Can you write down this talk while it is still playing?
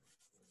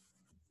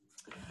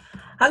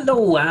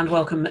Hello and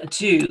welcome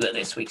to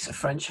this week's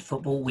French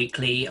Football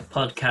Weekly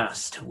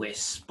podcast. We're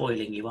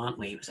spoiling you, aren't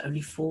we? It was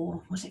only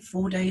 4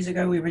 days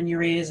ago we were in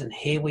your ears, and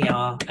here we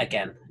are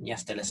again.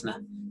 Yes, dear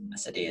listener, I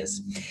said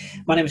ears.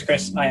 My name is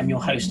Chris, I am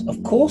your host,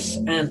 of course,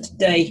 and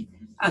today,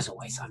 as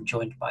always, I'm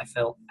joined by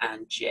Phil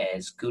and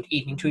Jez. Good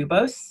evening to you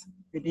both.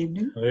 Good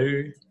evening.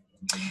 Hello.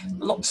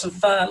 Lots of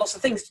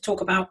things to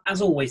talk about,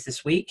 as always,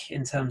 this week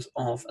in terms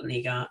of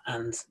Liga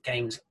and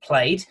games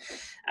played.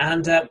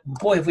 And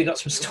boy, have we got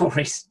some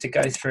stories to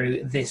go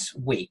through this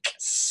week.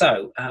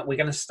 So we're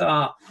going to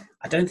start,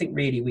 I don't think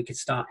really we could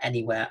start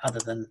anywhere other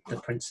than the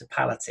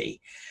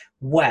Principality,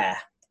 where,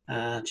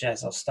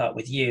 Jez, I'll start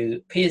with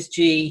you.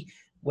 PSG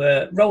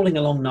were rolling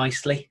along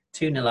nicely,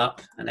 2-0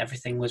 up, and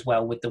everything was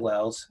well with the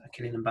world.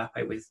 Kylian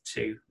Mbappe with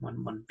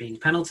 2-1 being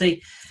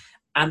penalty.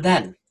 And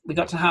then we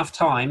got to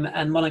half-time,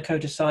 and Monaco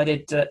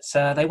decided that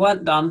they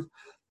weren't done,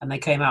 and they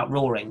came out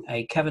roaring.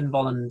 A Kevin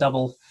Volland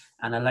double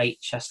and a late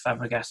Cesc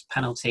Fabregas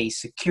penalty,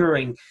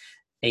 securing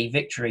a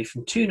victory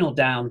from 2-0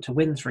 down to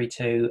win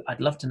 3-2.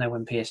 I'd love to know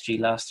when PSG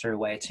last threw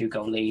away a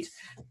 2-goal lead.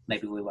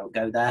 Maybe we won't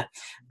go there.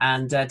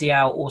 And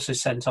Diao also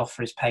sent off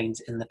for his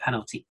pains in the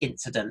penalty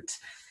incident.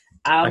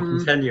 I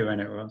can tell you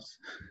when it was.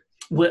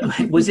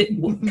 Was it?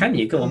 Can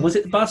you? Go on. Was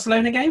it the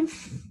Barcelona game?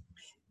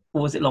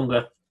 Or was it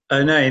longer?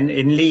 Oh no!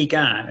 In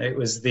Liga, it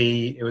was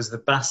the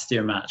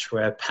Bastia match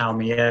where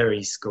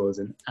Palmieri scored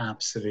an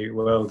absolute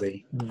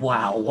worldie.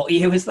 Wow! What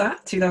year was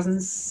that?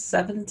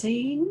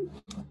 2017?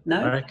 No,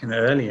 I reckon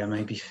earlier,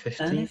 maybe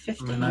 15. Early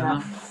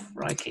 15.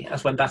 Crikey,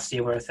 that's when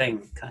Bastia were a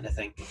thing, kind of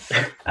thing.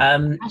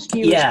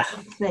 Bastia yeah,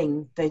 was a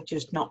thing. They're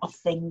just not a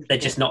thing. They're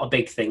just not a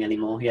big thing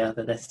anymore. Yeah,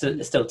 they're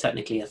still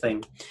technically a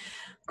thing.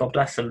 God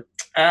bless them.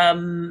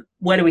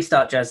 Where do we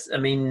start, Jez? I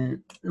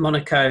mean,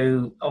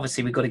 Monaco,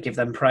 obviously we've got to give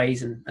them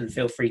praise and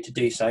feel free to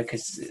do so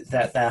because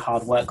their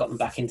hard work got them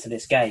back into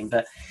this game.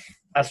 But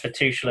as for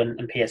Tuchel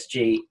and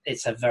PSG,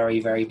 it's a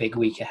very, very big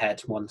week ahead,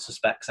 one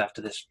suspects,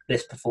 after this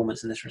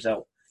performance and this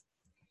result.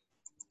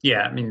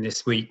 Yeah, I mean,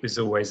 this week was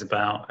always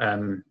about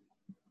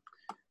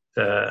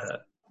the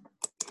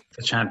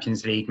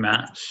Champions League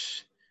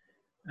match.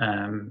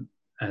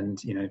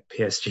 And, you know,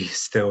 PSG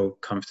is still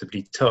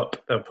comfortably top.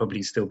 They'll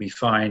probably still be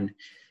fine.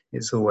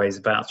 It's always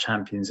about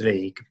Champions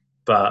League,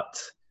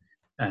 but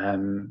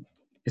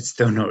it's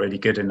still not really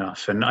good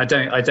enough. And I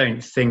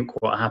don't think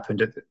what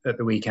happened at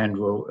the weekend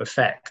will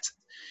affect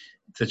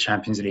the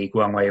Champions League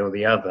one way or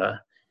the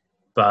other,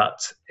 but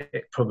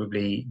it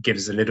probably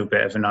gives a little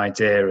bit of an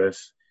idea of,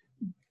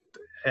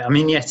 I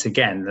mean, yet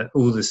again, that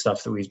all the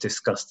stuff that we've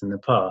discussed in the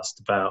past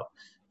about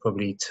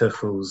probably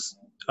Tuchel's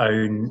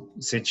own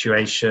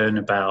situation,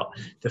 about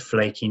the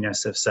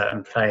flakiness of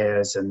certain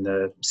players and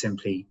the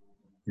simply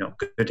not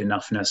good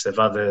enoughness of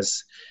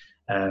others.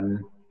 I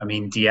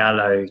mean,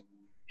 Diallo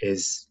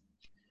is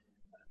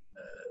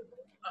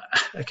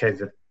okay.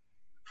 The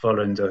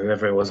Volland or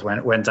whoever it was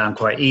went down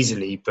quite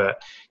easily,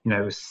 but you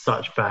know, it was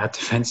such bad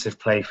defensive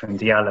play from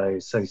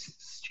Diallo. So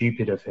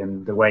stupid of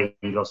him, the way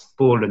he lost the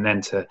ball, and then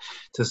to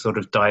sort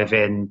of dive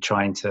in,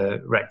 trying to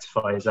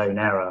rectify his own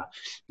error.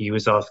 He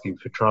was asking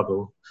for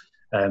trouble.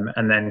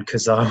 And then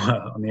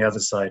Kurzawa on the other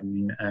side. I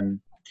mean,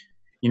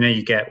 you know,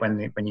 you get when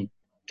you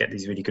get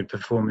these really good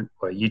performances.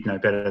 Well, you'd know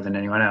better than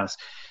anyone else.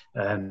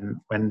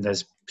 When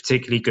there's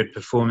particularly good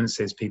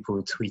performances, people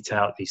will tweet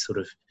out these sort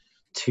of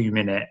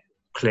 2-minute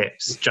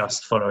clips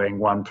just following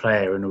one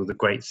player and all the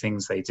great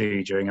things they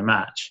do during a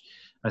match.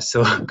 I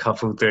saw a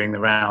couple doing the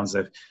rounds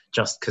of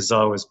just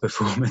Kurzawa's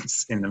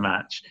performance in the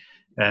match,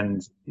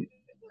 and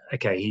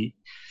okay, he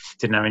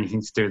didn't have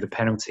anything to do with the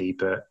penalty,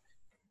 but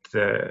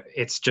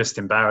it's just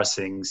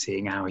embarrassing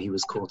seeing how he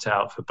was caught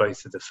out for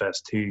both of the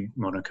first 2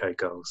 Monaco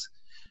goals.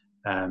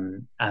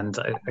 And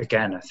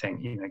again, I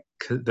think, you know,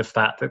 the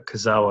fact that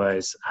Kurzawa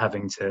is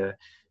having to,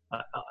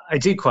 I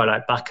do quite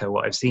like Bacca,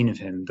 what I've seen of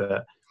him,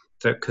 that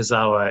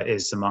Kurzawa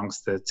is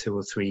amongst the 2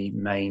 or 3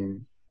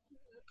 main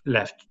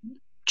left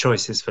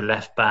choices for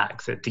left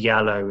back, that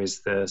Diallo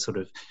is the sort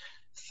of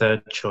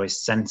third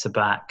choice centre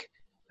back.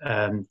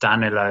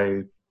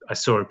 Danilo, I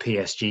saw a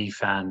PSG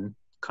fan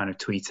kind of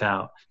tweet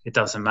out, it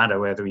doesn't matter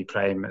whether we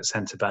play him at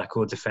centre back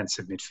or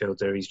defensive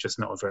midfielder, he's just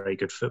not a very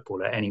good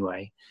footballer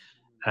anyway.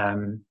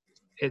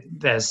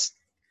 There's,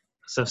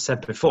 as I've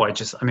said before, I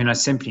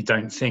simply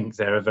don't think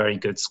they're a very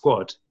good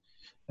squad.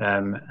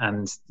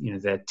 And you know,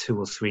 their 2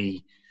 or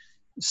 3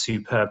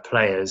 superb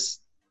players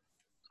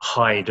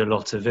hide a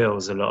lot of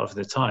ills a lot of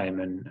the time.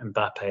 And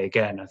Mbappe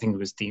again, I think it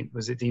was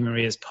Di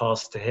Maria's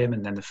pass to him,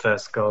 and then the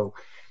first goal,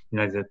 you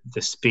know,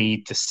 the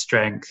speed, the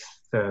strength,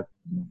 the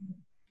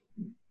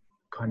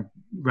kind of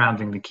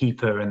rounding the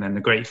keeper, and then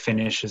the great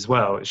finish as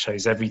well. It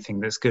shows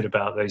everything that's good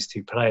about those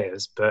 2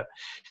 players, but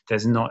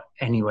there's not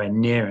anywhere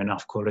near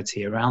enough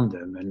quality around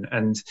them.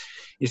 And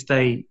if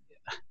I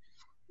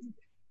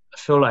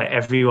feel like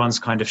everyone's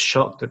kind of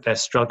shocked that they're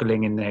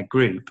struggling in their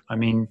group. I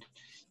mean,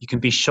 you can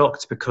be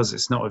shocked because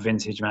it's not a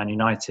vintage Man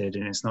United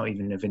and it's not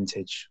even a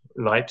vintage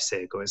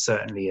Leipzig, or it's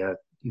certainly a,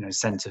 you know,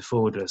 centre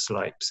forwardless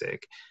Leipzig.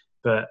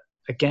 But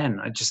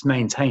again, I just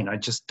maintain, I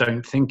just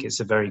don't think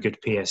it's a very good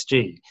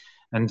PSG.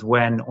 And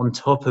when on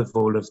top of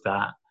all of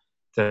that,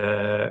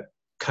 the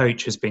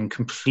coach has been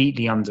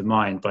completely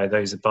undermined by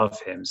those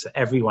above him. So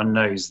everyone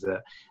knows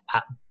that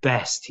at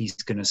best he's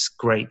going to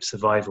scrape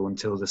survival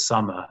until the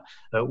summer.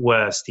 At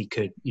worst, he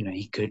could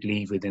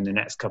leave within the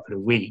next couple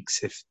of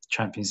weeks if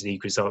Champions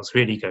League results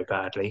really go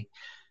badly.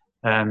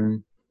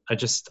 I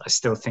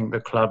still think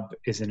the club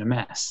is in a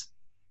mess.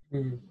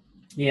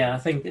 Yeah, I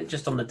think that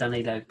just on the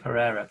Danilo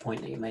Pereira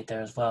point that you made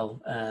there as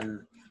well,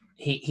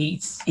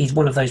 he's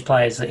one of those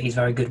players that he's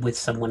very good with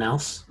someone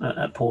else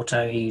at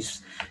Porto.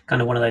 He's kind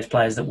of one of those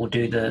players that will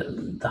do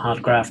the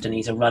hard graft, and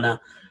he's a runner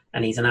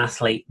and he's an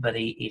athlete, but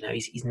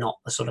he's not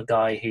the sort of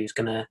guy who's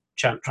going to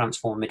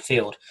transform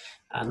midfield.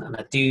 And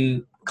I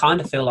do kind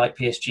of feel like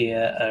PSG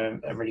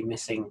are really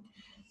missing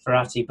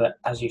Verratti. But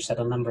as you've said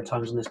a number of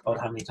times on this pod,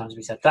 how many times have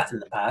we said that in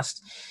the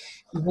past?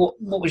 What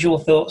was your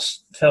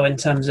thoughts, Phil, in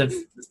terms of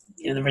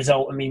the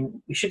result? I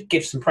mean, we should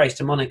give some praise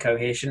to Monaco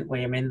here, shouldn't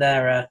we? I mean,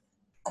 they're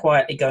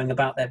quietly going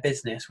about their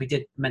business. We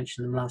did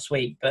mention them last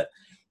week, but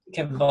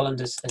Kevin Volland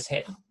has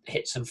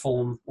hit some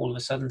form all of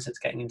a sudden since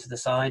getting into the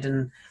side,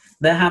 and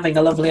they're having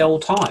a lovely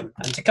old time.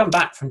 And to come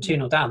back from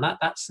 2-0 down,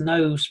 that's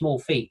no small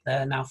feat.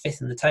 They're now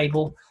fifth in the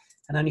table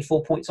and only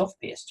 4 points off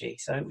PSG.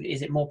 So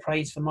is it more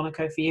praise for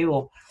Monaco for you,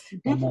 or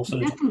more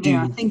sort of definitely?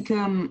 I think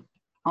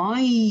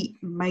I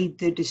made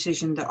the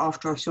decision that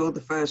after I saw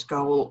the first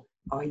goal,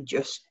 I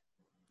just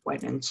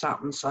went and sat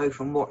on the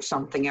sofa and watched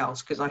something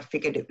else because I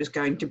figured it was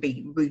going to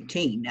be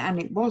routine, and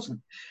it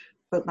wasn't.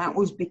 But that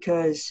was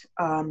because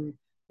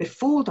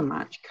before the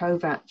match,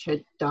 Kovac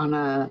had done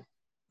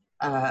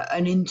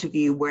an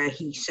interview where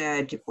he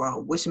said,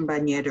 well, Wissam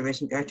Ben Yedder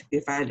isn't going to be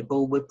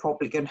available. We're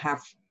probably going to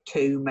have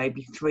 2,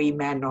 maybe 3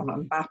 men on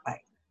Mbappe.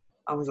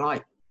 I was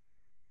like,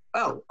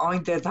 well,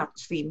 either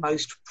that's the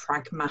most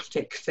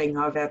pragmatic thing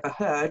I've ever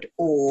heard,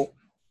 or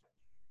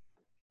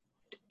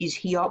is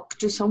he up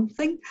to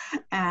something?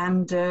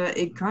 And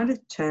it kind of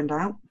turned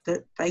out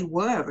that they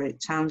were.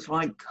 It sounds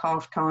like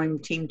half-time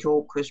team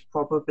talk was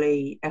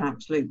probably an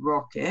absolute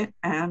rocket,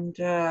 and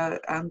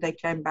they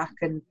came back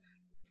and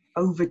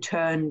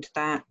overturned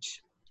that,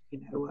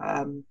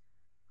 kind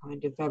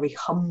of very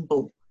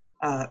humble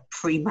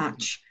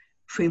pre-match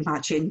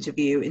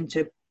interview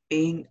into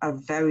being a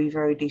very,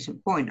 very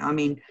decent point. I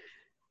mean,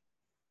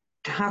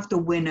 to have the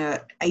winner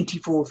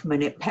 84th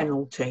minute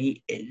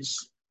penalty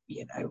is,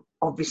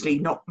 obviously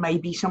not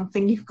maybe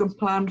something you can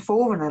plan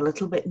for, and a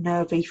little bit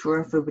nervy for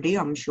everybody,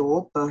 I'm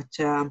sure. But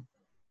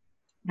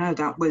no,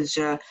 that was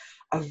a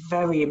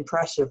very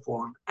impressive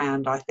one.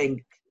 And I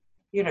think,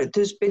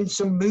 there's been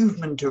some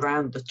movement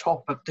around the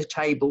top of the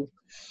table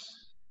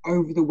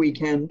over the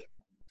weekend.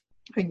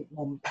 I think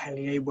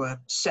Montpellier were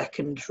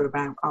second for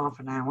about half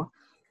an hour.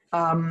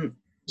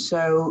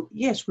 So,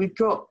 yes, we've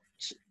got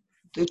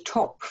the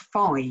top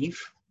 5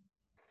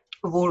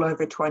 of all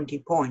over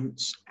 20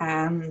 points.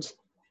 And,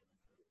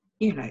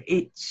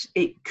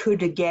 it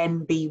could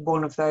again be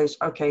one of those,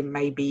 okay,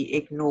 maybe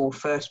ignore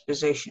first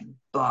position,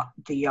 but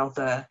the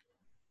other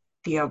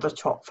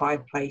top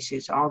 5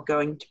 places are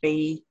going to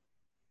be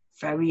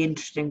very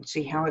interesting to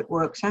see how it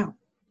works out.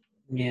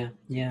 Yeah,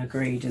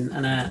 agreed.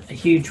 And a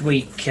huge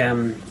week,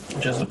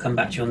 which I'll come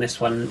back to you on this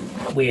one.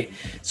 We're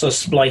sort of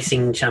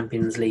splicing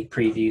Champions League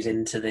previews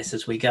into this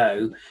as we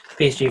go.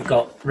 PSG have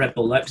got Red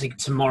Bull Leipzig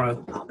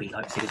tomorrow. I'll be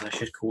Leipzig, as I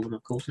should call them,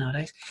 of course,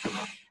 nowadays.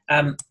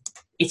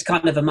 It's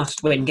kind of a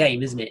must-win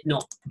game, isn't it?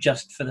 Not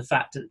just for the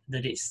fact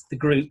that it's the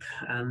group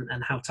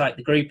and how tight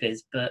the group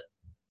is, but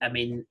I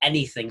mean,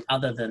 anything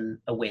other than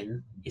a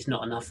win is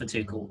not enough for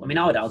Tuchel. I mean,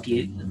 I would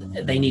argue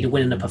they need a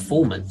win and a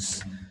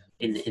performance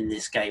in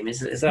this game. Is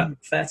that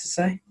fair to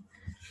say?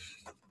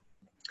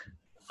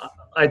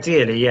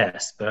 Ideally,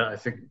 yes, but I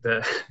think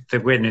the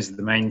win is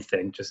the main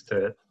thing. Just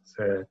to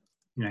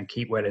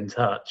keep well in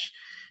touch.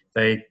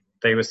 They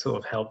were sort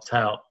of helped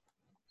out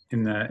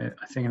in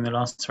the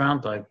last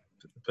round by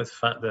the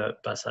fact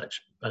that Başak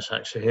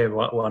Şehir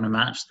won a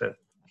match that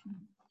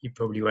you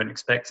probably weren't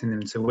expecting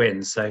them to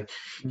win. So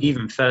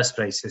even first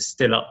place is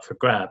still up for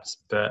grabs.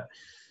 But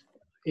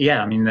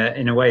yeah, I mean,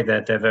 in a way,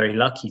 they're very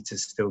lucky to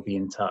still be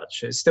in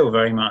touch. It's still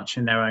very much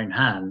in their own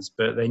hands,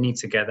 but they need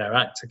to get their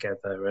act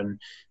together. And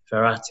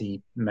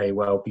Verratti may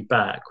well be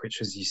back, which,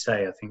 as you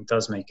say, I think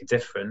does make a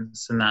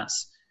difference.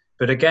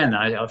 But again,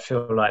 I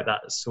feel like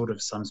that sort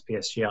of sums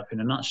PSG up in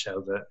a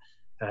nutshell, that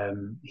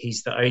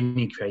he's the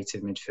only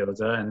creative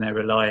midfielder and they're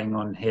relying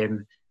on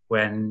him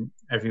when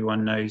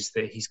everyone knows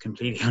that he's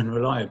completely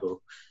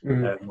unreliable,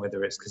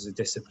 whether it's because of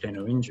discipline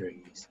or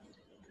injuries.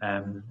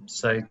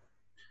 So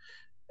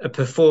a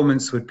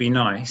performance would be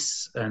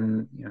nice,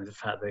 and the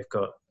fact they've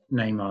got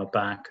Neymar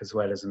back as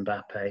well as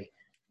Mbappe,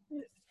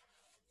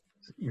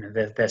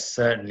 they're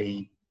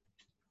certainly,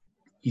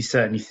 you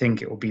certainly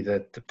think it will be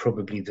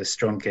probably the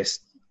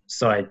strongest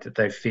side that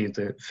they've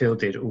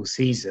fielded all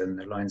season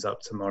that lines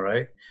up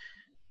tomorrow.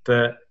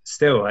 But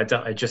still,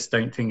 I just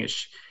don't think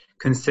it's,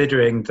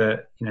 considering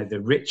that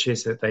the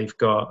riches that they've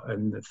got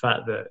and the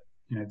fact that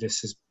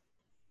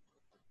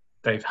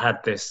they've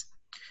had this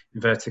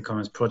inverted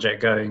commas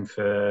project going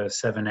for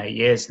 7-8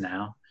 years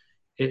now.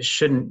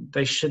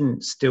 they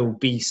shouldn't still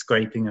be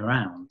scraping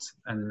around,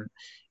 and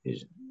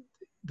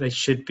they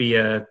should be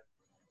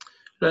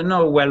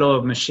not a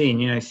well-oiled machine.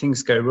 You know,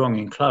 things go wrong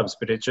in clubs,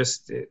 but it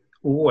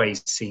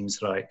always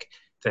seems like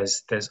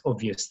there's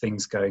obvious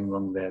things going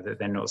wrong there that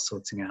they're not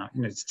sorting out.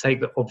 You know, to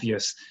take the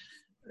obvious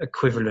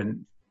equivalent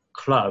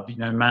club, you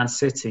know, Man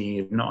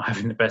City not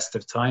having the best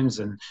of times,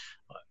 and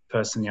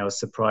personally I was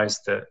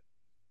surprised that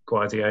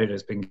Guardiola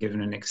has been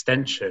given an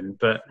extension,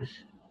 but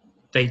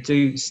they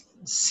do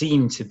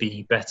seem to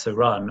be better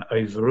run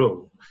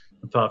overall,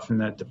 apart from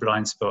the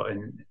blind spot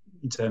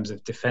in terms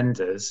of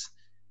defenders.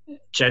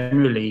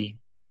 Generally,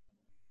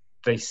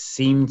 they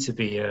seem to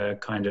be a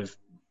kind of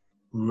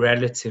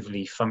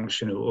relatively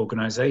functional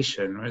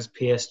organisation, whereas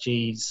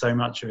PSG, so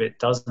much of it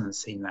doesn't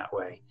seem that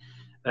way.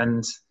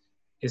 And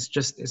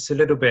it's a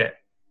little bit,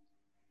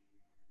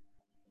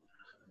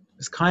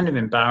 it's kind of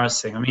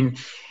embarrassing. I mean,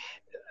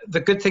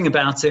 the good thing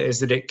about it is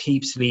that it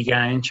keeps Ligue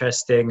 1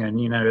 interesting, and,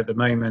 you know, at the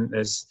moment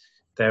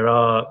there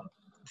are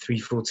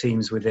 3-4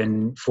 teams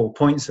within 4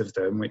 points of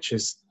them, which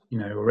is, you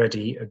know,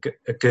 already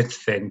a good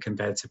thing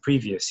compared to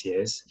previous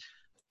years.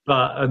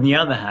 But on the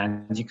other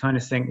hand, you kind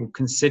of think, well,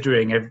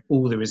 considering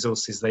all the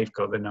resources they've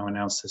got that no one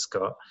else has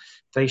got,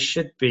 they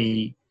should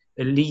be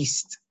at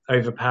least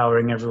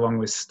overpowering everyone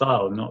with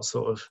style, not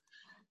sort of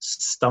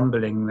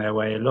stumbling their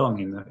way along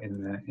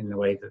in the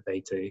way that they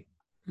do.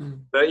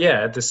 But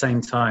yeah, at the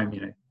same time,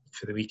 you know,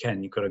 for the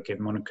weekend, you've got to give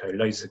Monaco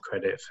loads of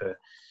credit for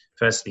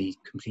firstly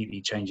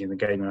completely changing the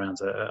game around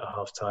at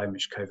half time,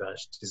 which Kovac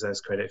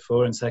deserves credit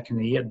for, and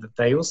secondly, yeah,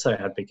 they also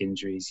had big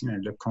injuries. You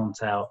know,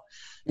 Lecomte out.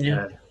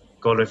 Yeah.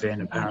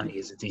 Golovin apparently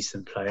is a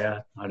decent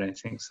player. I don't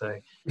think so.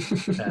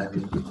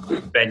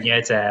 Ben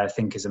Yedder, I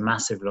think, is a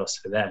massive loss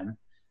for them.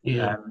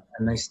 Yeah.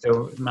 And they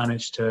still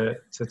managed to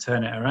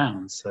turn it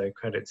around. So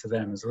credit to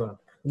them as well.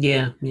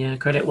 Yeah,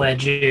 credit where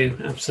due,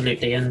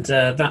 absolutely. And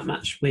that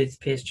match with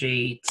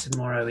PSG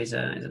tomorrow is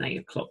an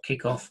 8:00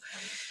 kickoff.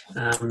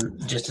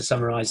 Just to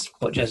summarise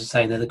what Jez was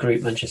saying, they're the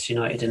group. Manchester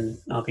United and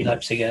RB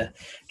Leipzig are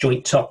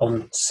joint top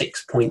on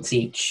 6 points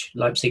each.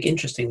 Leipzig,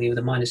 interestingly, with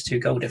a -2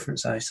 goal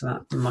difference, though, so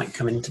that might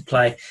come into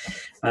play.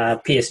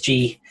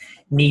 PSG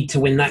need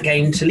to win that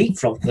game to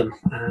leapfrog them,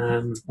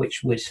 and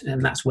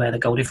that's where the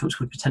goal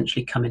difference would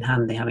potentially come in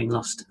handy, having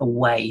lost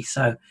away.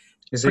 So,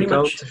 is it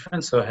goal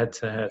difference or head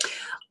to head?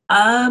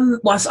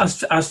 Well,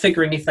 I was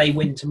figuring if they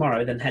win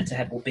tomorrow, then head to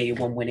head will be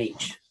 1 win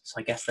each. So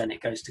I guess then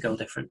it goes to goal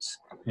difference.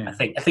 Yeah. I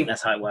think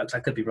that's how it works. I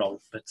could be wrong,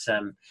 but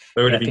there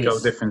would be goal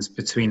difference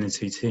between the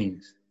two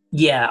teams.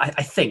 Yeah,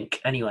 I think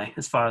anyway,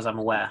 as far as I'm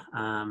aware.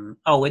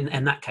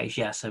 In that case,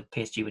 yeah. So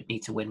PSG would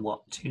need to win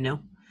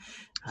 2-0,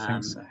 I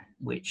think so.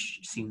 Which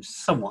seems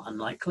somewhat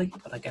unlikely,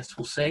 but I guess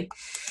we'll see.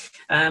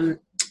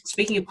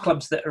 Speaking of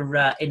clubs that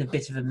are in a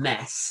bit of a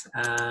mess,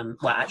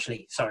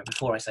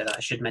 before I say that, I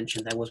should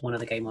mention there was one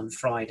other game on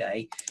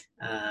Friday.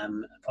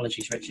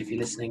 Apologies, Rich, if you're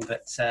listening,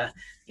 but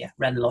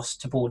Rennes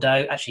lost to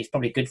Bordeaux. Actually, it's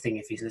probably a good thing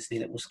if he's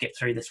listening that we'll skip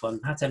through this one.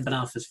 Hatem Ben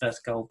Arfa's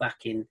first goal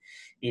back in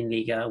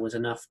Liga was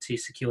enough to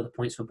secure the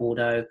points for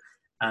Bordeaux.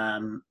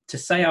 To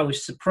say I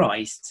was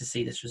surprised to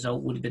see this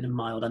result would have been a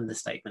mild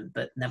understatement,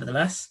 but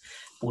nevertheless,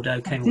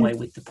 Bordeaux came away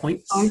with the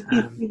points. I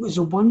think it was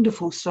a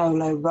wonderful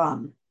solo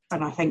run,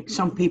 and I think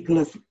some people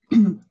have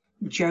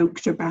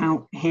joked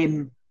about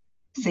him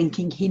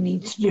thinking he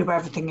needs to do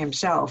everything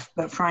himself,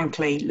 but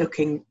frankly,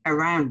 looking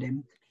around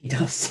him, he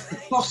does.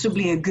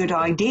 Possibly a good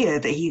idea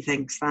that he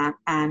thinks that,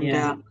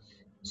 and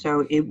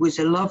so it was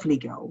a lovely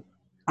goal.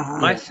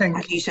 I think,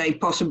 as you say,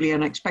 possibly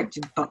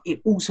unexpected, but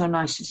it's also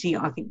nice to see.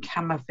 I think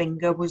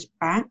Camavinga was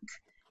back.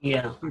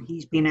 Yeah,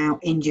 he's been out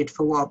injured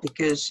for a while,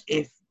 because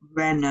if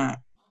Rennes are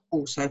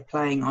also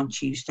playing on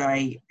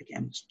Tuesday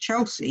against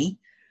Chelsea,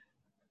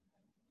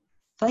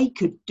 they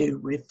could do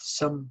with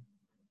some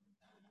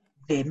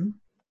vim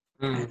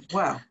as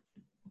well.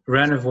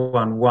 Rennes have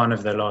won 1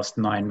 of their last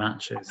 9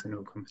 matches in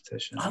all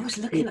competitions. I was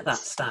looking at that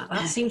stat.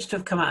 That seems to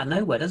have come out of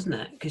nowhere, doesn't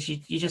it? Because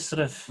you just sort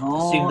of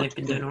assume they've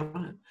been doing all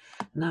right.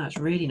 No, it's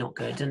really not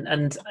good.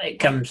 And it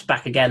comes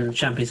back again, the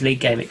Champions League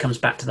game, it comes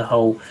back to the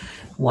whole,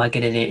 why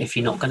get in it if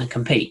you're not going to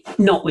compete?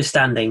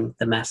 Notwithstanding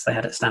the mess they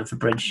had at Stamford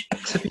Bridge.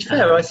 To be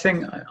fair, I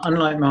think,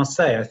 unlike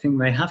Marseille, I think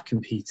they have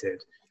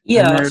competed.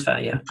 Yeah, that's fair,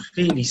 yeah.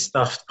 Completely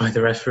stuffed by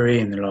the referee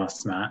in the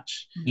last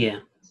match. Yeah.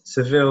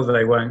 Seville,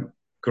 they weren't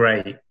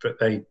great, but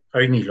they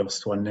only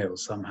lost 1-0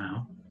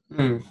 somehow.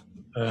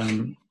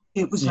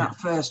 It was that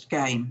first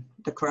game,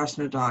 the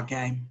Krasnodar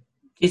game.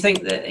 Do you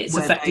think that it's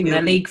affecting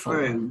their league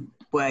form?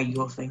 Where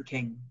you're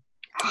thinking...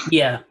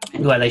 Yeah,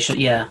 well, they should,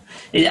 yeah.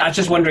 I was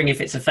just wondering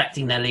if it's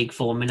affecting their league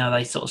form. Are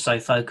they sort of so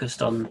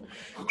focused on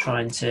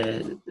trying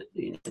to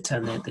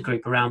turn the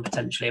group around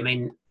potentially? I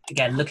mean,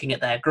 again, looking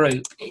at their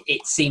group,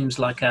 it seems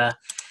like I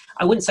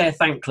wouldn't say a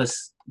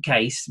thankless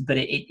case, but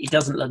it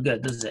doesn't look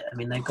good, does it? I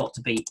mean, they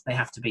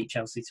have to beat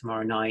Chelsea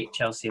tomorrow night.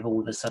 Chelsea have all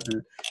of a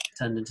sudden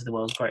turned into the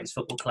world's greatest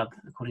football club,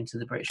 according to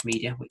the British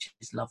media, which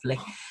is lovely.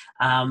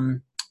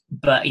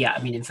 But yeah,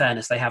 I mean, in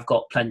fairness, they have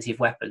got plenty of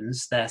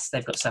weapons.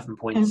 They've got 7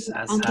 points.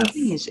 And the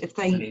thing is, if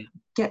they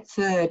get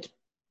third,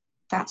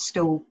 that's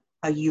still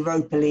a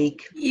Europa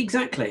League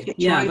Exactly.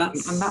 situation,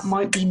 and that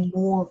might be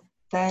more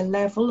their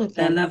level if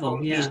their they're level.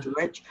 not Yeah. to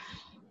rich.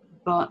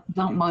 But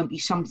that might be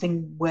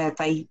something where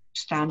they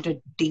stand a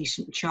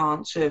decent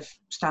chance of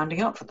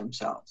standing up for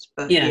themselves.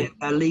 But Yeah.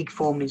 their league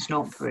form is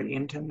not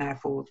brilliant, and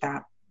therefore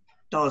that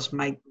does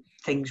make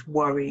things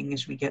worrying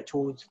as we get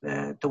towards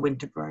the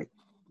winter break.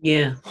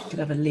 Yeah, could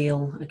have a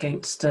Lille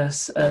against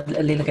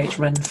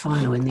Rennes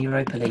final in the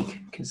Europa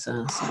League, because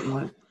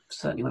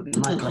certainly won't be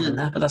my club in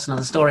there, but that's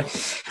another story.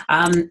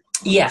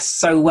 Yes,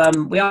 so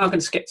we are going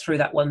to skip through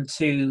that one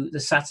to the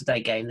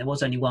Saturday game. There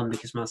was only one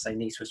because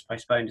Marseille-Nice was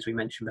postponed, as we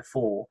mentioned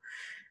before.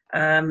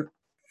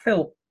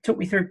 Phil, talk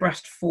me through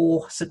Brest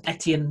 4, St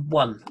Etienne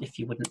 1, if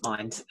you wouldn't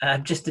mind,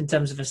 just in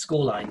terms of a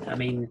scoreline. I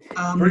mean,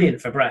 brilliant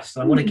for Brest.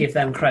 I want to give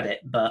them credit,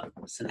 but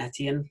St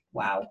Etienne,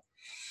 wow.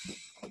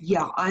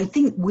 Yeah, I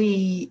think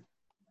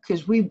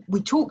because we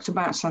talked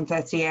about Saint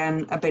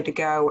Etienne a bit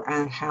ago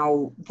and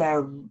how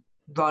their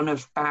run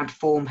of bad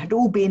form had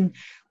all been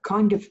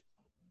kind of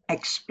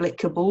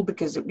explicable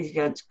because it was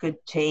against good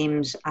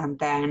teams, and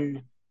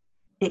then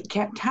it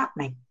kept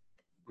happening.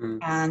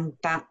 And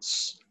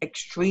that's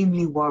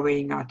extremely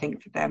worrying, I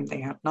think, for them. They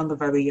had another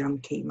very young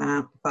key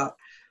man, but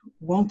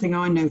one thing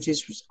I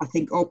noticed was, I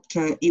think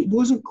Opta, it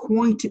wasn't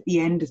quite at the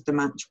end of the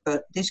match,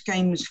 but this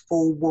game was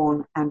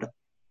 4-1, and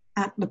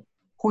at the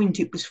point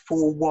it was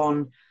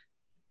 4-1,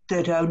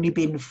 there'd only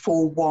been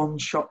 4-1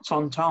 shots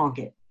on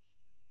target,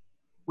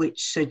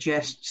 which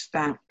suggests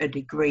that a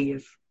degree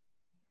of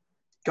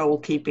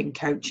goalkeeping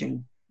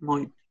coaching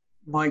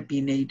might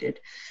be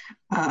needed.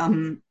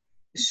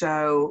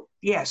 So,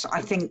 yes,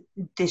 I think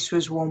this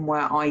was one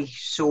where I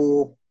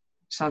saw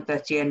Saint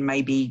Etienne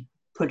maybe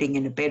putting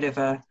in a bit of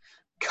a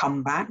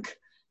comeback,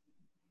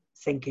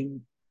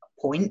 thinking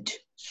a point,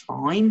 it's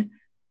fine.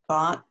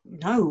 But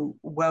no,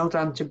 well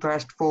done to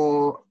Brest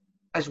for,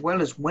 as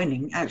well as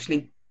winning,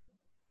 actually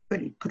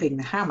really putting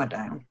the hammer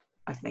down,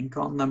 I think,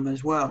 on them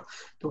as well.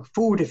 There were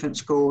 4 different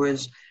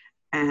scorers,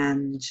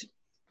 and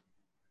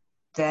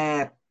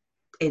they're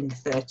in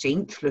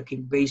 13th,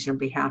 looking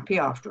reasonably happy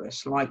after a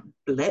slight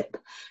blip.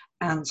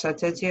 And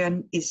Saint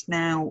Etienne is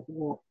now,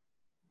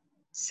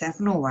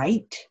 7 or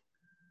 8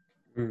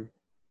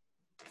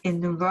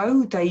 in the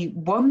row. They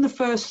won the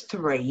first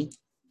 3.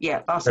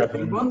 Yeah, that's it.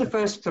 They won the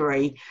first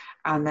 3,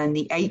 and then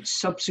the 8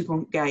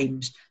 subsequent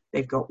games,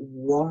 they've got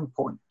 1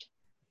 point.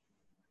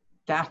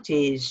 That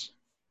is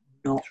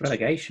not it's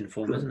relegation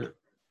form, good. isn't it?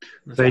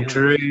 They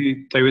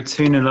were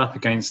 2-0 up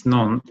against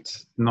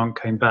Nantes.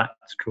 Nantes came back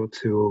to draw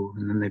 2-2,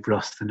 and then they've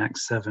lost the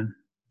next 7.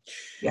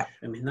 Yeah,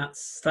 I mean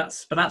that's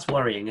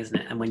worrying, isn't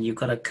it? And when you've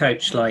got a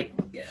coach like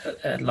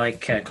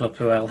Claude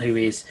Puel, who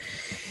is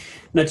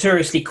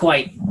notoriously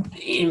quite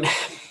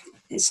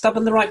is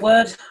stubborn the right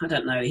word? I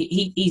don't know.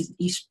 He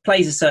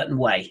plays a certain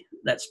way.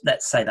 Let's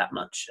say that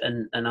much.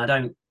 And I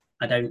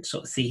don't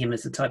sort of see him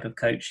as the type of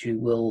coach who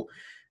will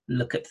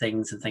look at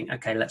things and think,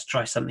 okay, let's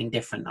try something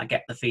different. I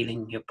get the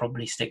feeling he'll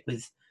probably stick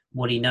with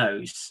what he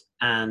knows.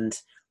 And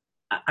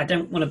I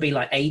don't want to be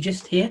like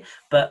ageist here,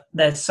 but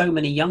there's so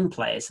many young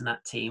players in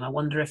that team. I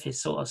wonder if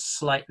his sort of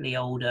slightly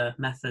older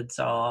methods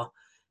are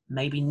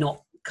maybe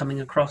not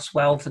coming across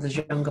well for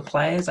the younger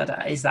players.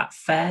 Is that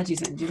fair? Do you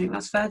think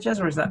that's fair, Jez,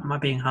 or am I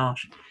being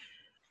harsh?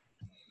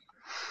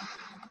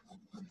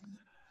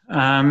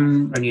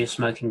 Only a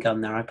smoking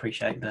gun there, I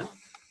appreciate that.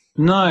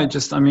 No, I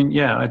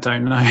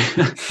don't know.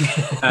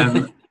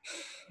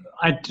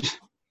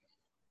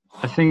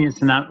 I think it's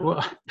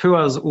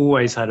Puel's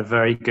always had a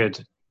very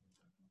good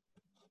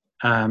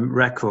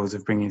record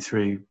of bringing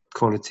through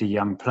quality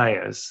young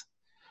players.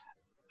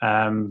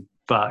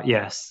 But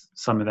yes,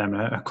 some of them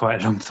are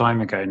quite a long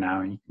time ago now.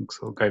 And you can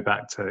sort of go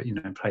back to,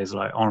 players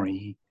like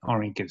Henry.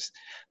 Henry gives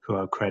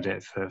Puel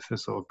credit for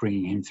sort of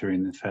bringing him through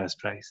in the first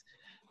place.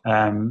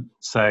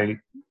 So,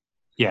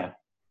 yeah,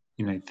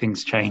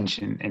 things change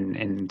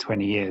in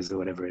 20 years or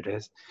whatever it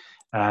is.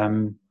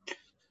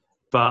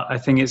 But I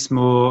think it's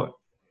more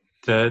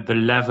the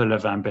level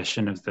of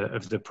ambition of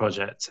the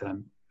project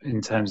in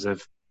terms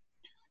of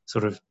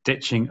sort of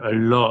ditching a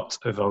lot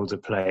of older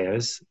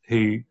players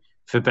who,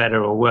 for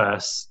better or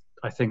worse,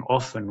 I think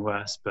often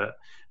worse, but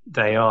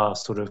they are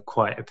sort of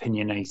quite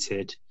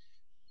opinionated,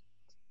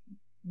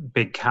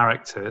 big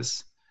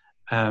characters,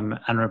 and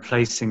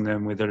replacing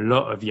them with a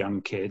lot of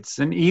young kids.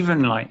 And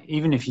even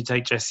if you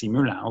take Jesse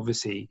Moulin,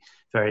 obviously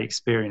very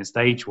experienced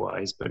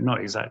age-wise, but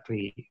not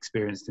exactly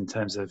experienced in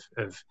terms of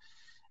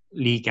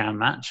Ligue 1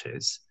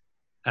 matches.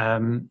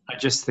 I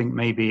just think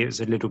maybe it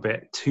was a little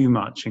bit too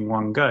much in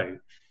one go.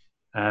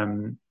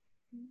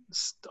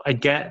 I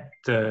get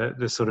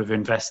the sort of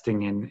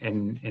investing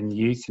in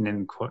youth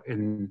and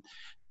in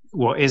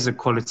what is a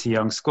quality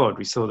young squad.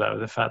 We saw that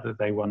with the fact that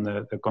they won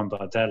the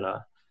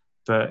Gambardella.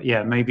 But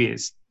yeah, maybe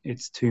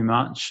it's too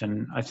much,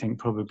 and I think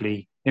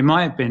probably it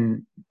might have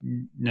been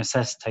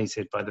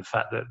necessitated by the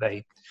fact that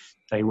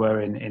they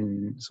were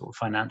in sort of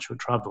financial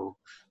trouble.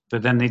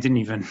 But then they didn't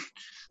even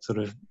sort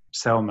of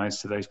sell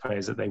most of those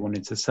players that they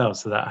wanted to sell,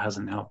 so that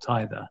hasn't helped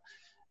either.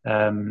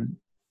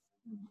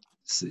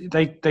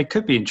 they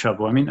could be in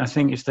trouble. I mean, I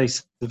think if they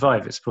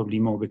survive, it's probably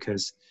more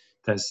because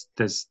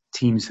there's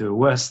teams who are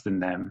worse than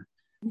them.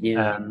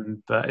 Yeah.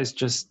 But it's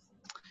just,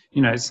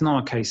 you know, it's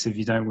not a case of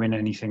you don't win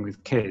anything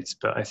with kids,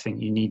 but I think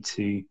they need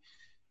to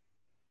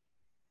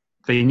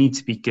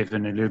be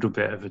given a little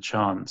bit of a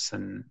chance,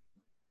 and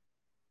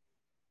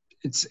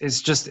it's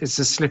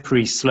a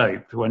slippery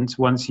slope.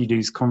 Once you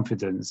lose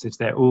confidence, if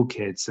they're all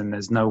kids and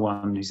there's no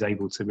one who's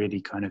able to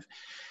really kind of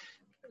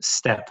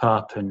step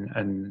up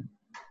and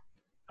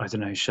I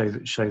don't know, show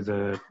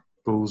the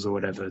balls or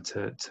whatever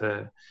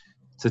to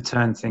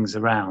turn things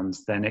around,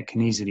 then it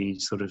can easily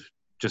sort of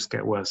just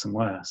get worse and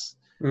worse.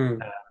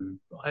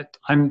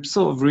 I'm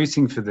sort of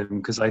rooting for them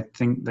because I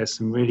think there's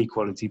some really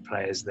quality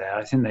players there.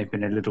 I think they've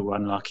been a little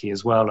unlucky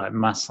as well. Like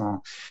Masson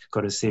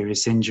got a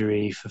serious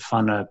injury.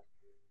 Fofana,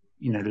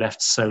 you know,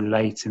 left so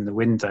late in the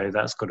window.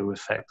 That's got to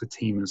affect the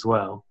team as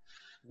well.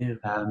 Yeah.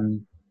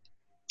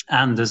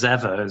 And as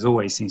ever, as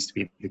always seems to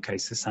be the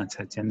case for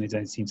Saint-Etienne, they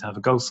don't seem to have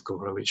a goal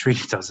scorer, which really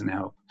doesn't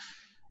help.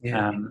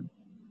 Yeah.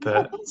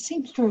 But that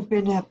seems to have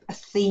been a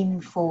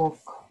theme for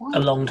quite a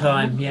long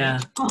time. Yeah.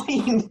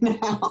 Time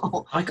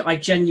now. I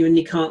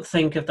genuinely can't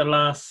think of the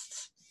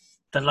last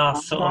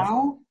sort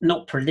of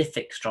not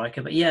prolific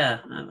striker, but yeah.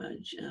 I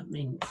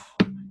mean,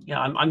 yeah,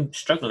 I'm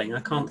struggling.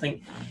 I can't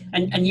think,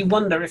 and you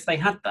wonder if they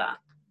had that,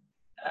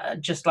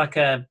 just like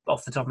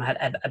off the top of my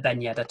head, a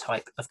Ben Yedder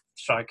type of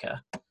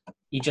striker.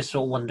 You just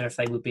sort of wonder if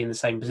they would be in the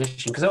same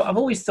position. Because I've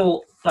always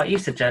thought, like you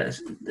said,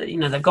 Jez, you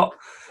know, they've got.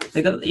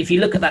 If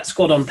you look at that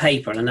squad on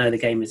paper, and I know the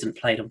game isn't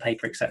played on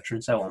paper, etc.,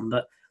 and so on,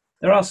 but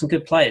there are some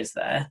good players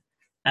there,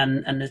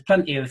 and there's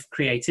plenty of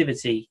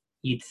creativity,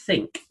 you'd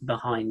think,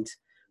 behind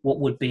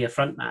what would be a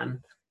front man,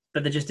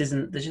 but there just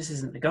isn't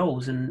the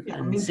goals. And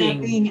I mean, they're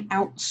being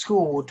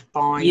outscored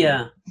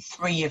by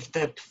 3 of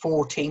the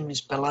 4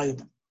 teams below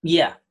them.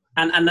 Yeah.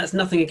 And that's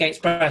nothing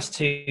against Brest,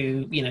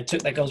 who, you know,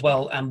 took their goals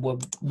well and were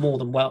more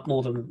than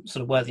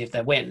sort of worthy of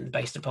their win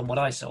based upon what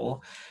I saw.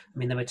 I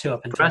mean, they were 2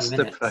 up in 20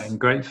 minutes. Brest are playing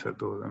great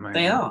football at the moment.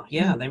 They are,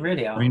 yeah, they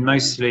really are. I mean,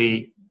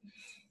 mostly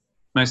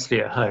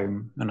at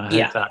home, and I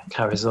hope that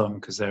carries on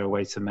because they're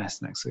away to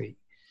Metz next week.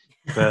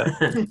 But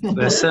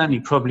they're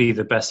certainly probably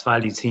the best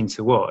value team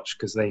to watch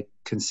because they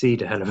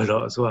concede a hell of a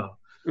lot as well.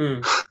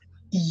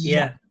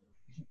 Yeah.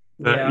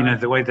 But, you know,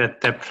 the way that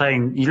they're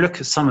playing, you look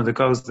at some of the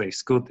goals they've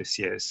scored this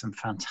year, some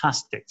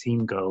fantastic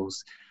team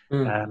goals. You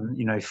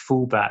know,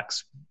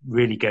 fullbacks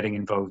really getting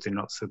involved in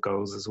lots of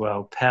goals as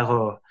well.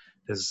 Perrault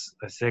has,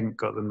 I think,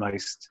 got the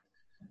most,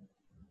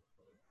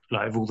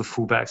 like, of all the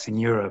fullbacks in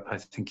Europe, I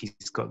think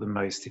he's got the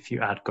most, if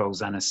you add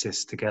goals and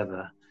assists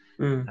together,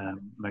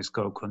 most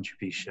goal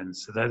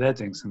contributions. So they're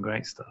doing some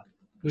great stuff.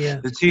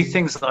 Yeah. The 2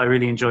 things that I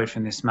really enjoyed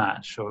from this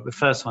match, or the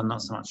first one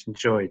not so much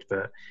enjoyed,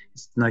 but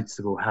it's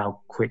noticeable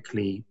how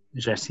quickly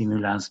Jesse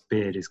Moulin's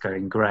beard is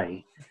going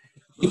grey.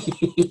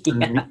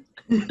 The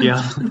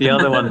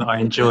other one that I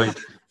enjoyed,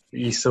 that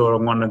you saw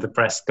on one of the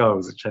Brest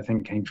goals, which I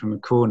think came from a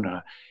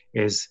corner,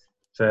 is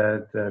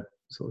the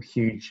sort of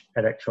huge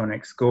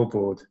electronic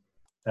scoreboard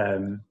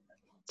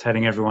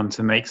telling everyone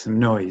to make some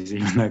noise,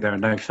 even though there are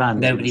no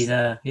fans. Nobody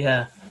there.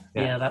 Yeah,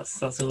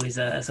 that's always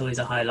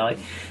a highlight.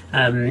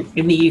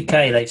 In the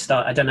UK, they've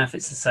started. I don't know if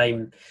it's the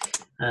same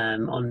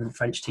on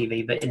French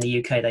TV, but in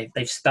the UK,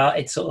 they've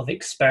started sort of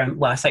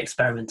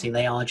experimenting.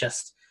 They are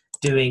just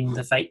doing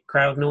the fake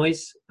crowd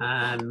noise,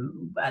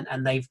 and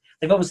they've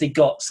obviously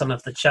got some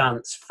of the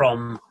chants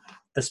from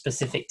the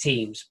specific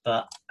teams,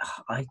 but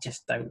I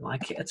just don't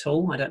like it at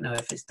all. I don't know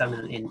if it's done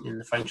in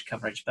the French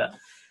coverage, but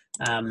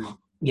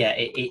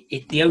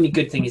the only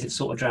good thing is it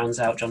sort of drowns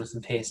out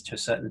Jonathan Pearce to a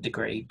certain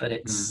degree, but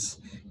it's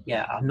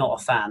I'm not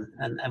a fan.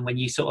 And when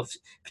you sort of,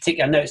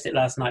 particularly, I noticed it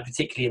last night,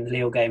 particularly in the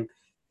Lille game,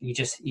 you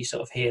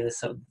sort of hear the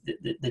sort of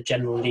the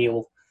general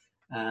Lille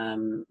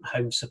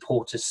home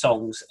supporters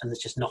songs, and there's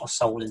just not a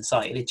soul in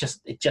sight. It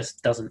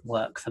just doesn't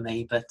work for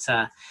me. But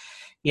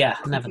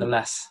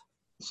nevertheless,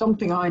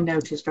 something I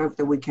noticed over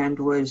the weekend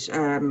was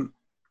Fredo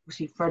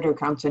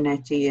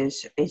Cantonetti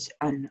is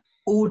an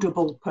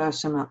audible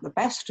person at the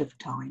best of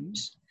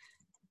times,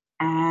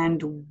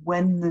 and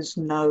when there's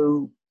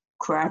no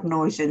crowd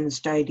noise in the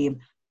stadium,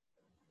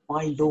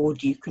 my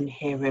lord, you can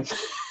hear him.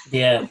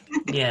 Yeah.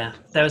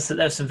 There was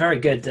some very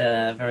good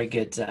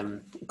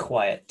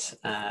quiet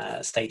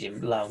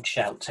stadium loud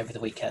shouts over the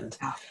weekend.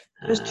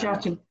 Just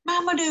shouting,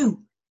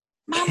 Mamadou,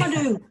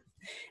 Mamadou,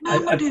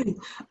 Mamadou,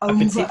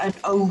 over and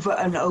over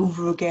and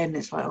over again.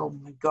 It's like, oh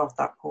my God,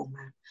 that poor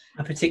man.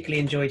 I particularly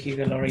enjoyed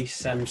Hugo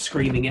Lloris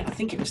screaming it. I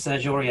think it was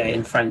Serge Aurier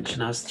in French,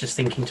 and I was just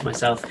thinking to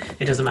myself,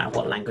 it doesn't matter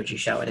what language you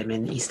shout at him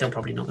in, he's still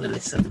probably not going to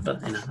listen, but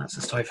that's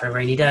a story for a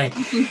rainy day.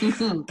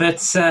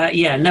 But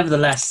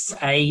nevertheless,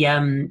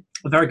 a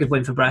very good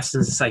win for Brest,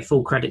 and as I say,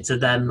 full credit to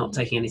them, not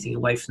taking anything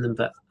away from them,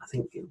 but I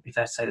think it would be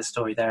fair to say the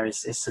story there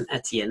is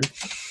Saint-Etienne.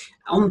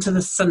 On to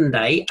the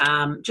Sunday,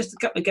 just a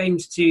couple of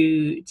games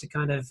to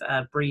kind of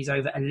breeze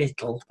over a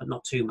little, but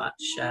not too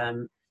much.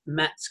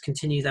 Metz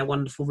continue their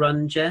wonderful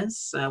run,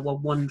 Jez.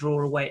 1-1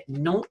 draw away at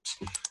Nantes.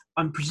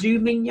 I'm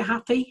presuming you're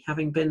happy,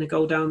 having been a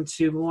goal down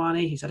to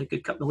Moani, who's had a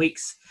good couple of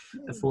weeks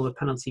before the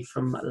penalty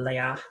from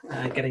Leah,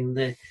 getting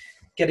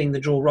the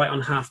draw right on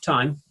half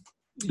time.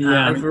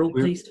 Yeah, Overall,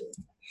 pleased.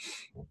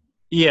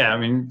 Yeah, I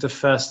mean, the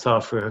first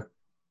half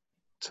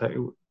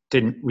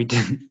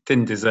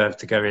didn't deserve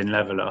to go in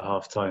level at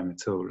half time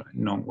at all. Like,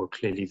 Nantes were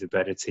clearly the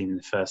better team in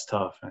the first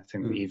half. I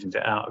think we evened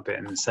it out a bit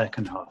in the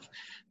second half.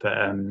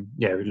 But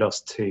we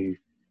lost two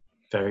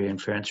very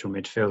influential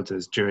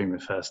midfielders during the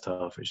first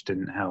half, which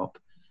didn't help.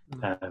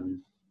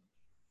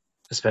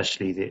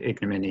 Especially the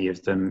ignominy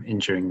of them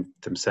injuring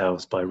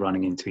themselves by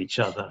running into each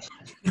other.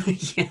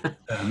 Yeah.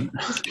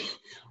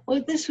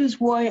 Well, this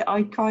was why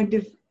I kind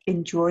of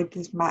enjoyed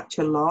this match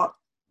a lot,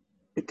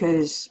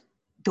 because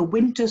the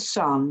winter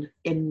sun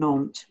in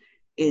Nantes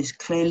is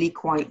clearly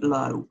quite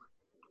low.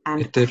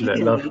 And it did look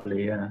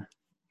lovely, yeah.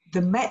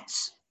 The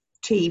Mets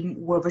team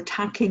were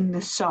attacking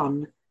the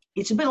sun.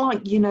 It's a bit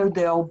like,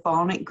 the old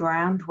Barnet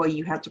ground where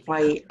you had to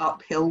play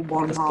uphill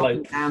one half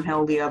and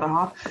downhill the other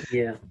half.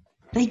 Yeah.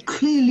 They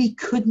clearly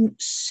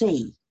couldn't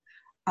see.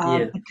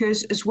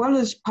 Because as well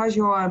as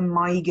Pajot and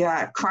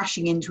Maiga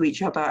crashing into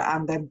each other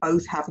and then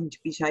both having to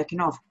be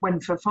taken off, when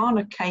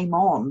Fofana came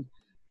on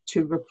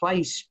to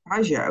replace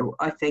Pajot,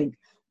 I think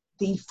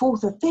the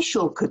fourth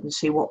official couldn't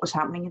see what was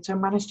happening and so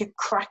managed to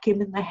crack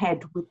him in the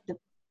head with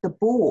the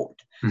board.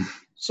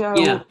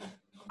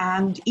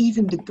 And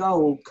even the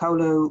goal,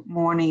 Kolo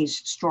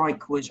Muani's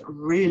strike was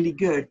really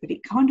good, but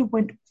it kind of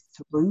went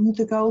through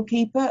the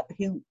goalkeeper,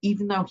 who,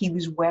 even though he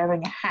was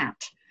wearing a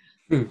hat,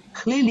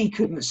 clearly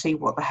couldn't see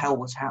what the hell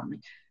was happening.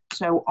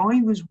 So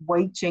I was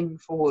waiting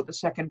for the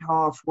second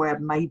half where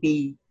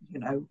maybe,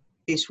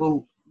 this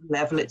will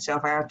level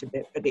itself out a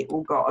bit, but it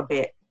all got a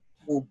bit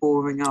more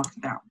boring after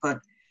that.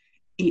 But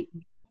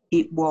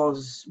it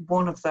was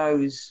one of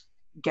those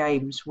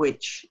games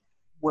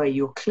where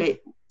you're clear.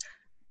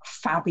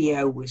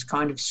 Fabio was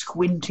kind of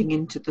squinting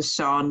into the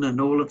sun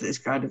and all of this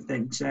kind of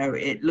thing. So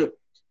it looked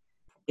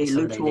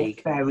all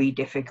very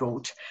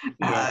difficult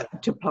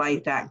to play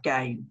that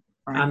game.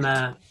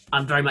 Right?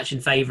 I'm very much in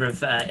favour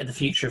of in the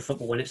future of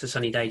football, when it's a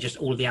sunny day, just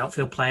all of the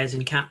outfield players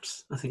in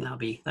caps. I think that would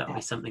be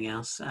something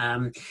else.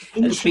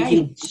 In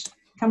shades.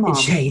 Come on. In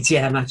shades,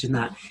 yeah, imagine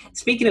that.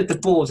 Speaking of the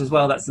boards as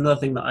well, that's another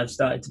thing that I've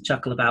started to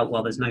chuckle about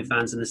while there's no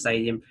fans in the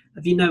stadium.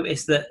 Have you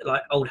noticed that,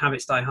 like old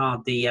habits die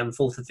hard, the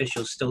fourth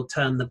officials still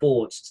turn the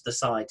boards to the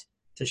side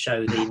to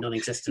show the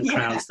non-existent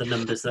crowds the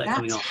numbers that are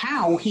coming off? That's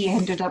how he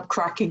ended up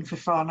cracking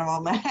Fofana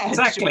on the head.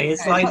 Exactly.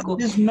 It's like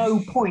there's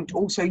no point.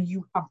 Also,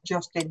 you have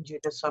just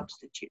injured a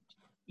substitute.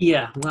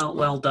 Yeah,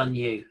 well done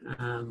you.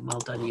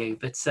 Well done you.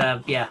 But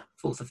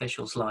fourth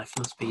official's life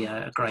must be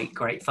a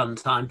great fun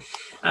time.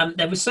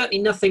 There was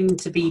certainly nothing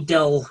to be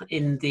dull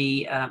in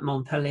the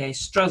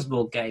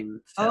Montpellier-Strasbourg game.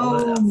 Phil.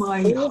 Oh,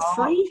 my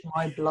heart,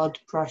 my blood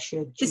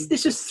pressure. This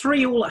was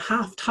 3-3 at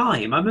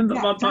half-time. I remember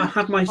I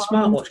had my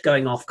smartwatch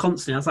going off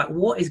constantly. I was like,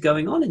 what is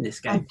going on in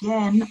this game?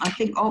 Again, I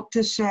think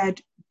Opta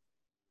said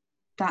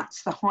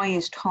that's the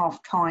highest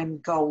half-time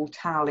goal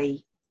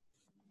tally.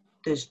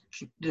 There's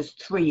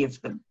 3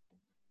 of them.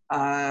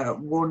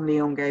 One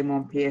Lyon game,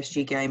 one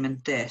PSG game, and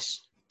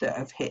this that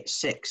have hit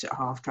 6 at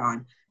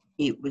half-time.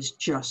 It was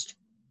just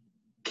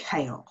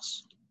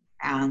chaos.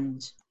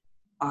 And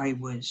I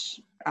was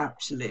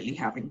absolutely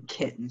having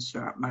kittens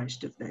throughout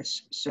most of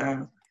this.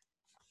 So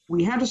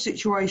we had a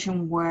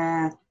situation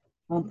where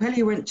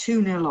Montpellier went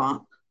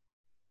 2-0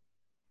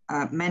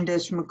 up.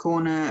 Mendes from a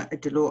corner, a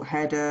Delort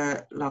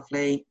header,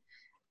 lovely.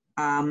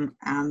 And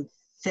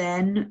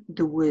then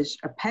there was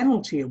a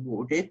penalty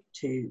awarded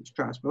to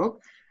Strasbourg,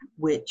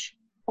 which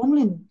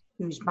Omlin,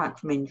 who's back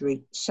from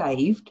injury,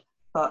 saved,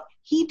 but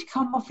he'd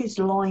come off his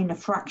line a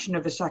fraction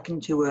of a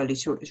second too early,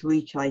 so it was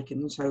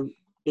retaken, so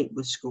it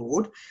was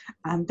scored.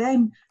 And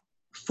then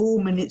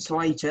 4 minutes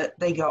later,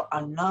 they got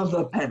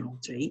another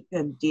penalty,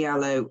 and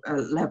Diallo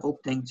levelled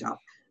things up.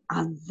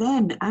 And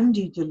then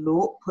Andy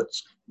Delort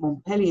puts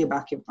Montpellier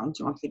back in front,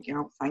 and I'm thinking,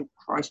 oh, thank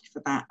Christ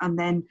for that. And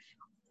then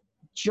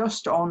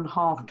just on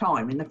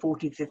half-time, in the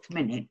 45th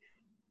minute,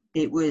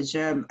 it was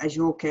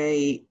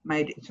Ajorque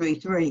made it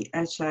 3-3.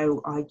 And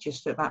so I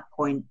just, at that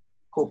point,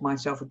 poured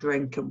myself a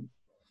drink and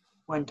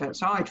went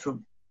outside for a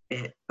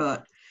bit.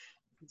 But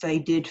they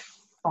did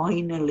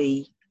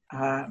finally,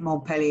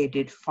 Montpellier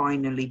did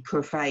finally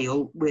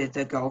prevail with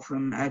a goal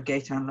from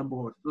Gaëtan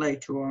Laborde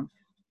later on.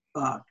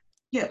 But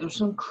yeah, there were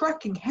some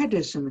cracking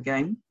headers in the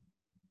game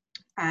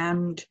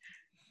and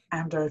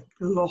a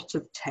lot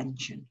of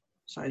tension.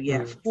 So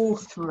yeah,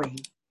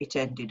 4-3 it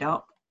ended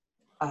up.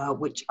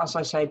 Which, as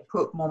I say,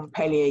 put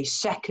Montpellier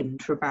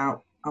second for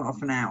about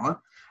half an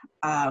hour.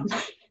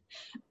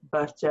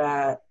 But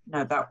no,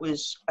 that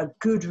was a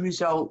good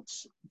result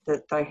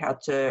that they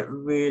had to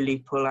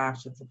really pull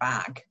out of the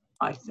bag,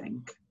 I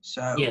think.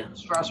 So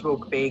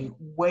Strasbourg being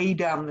way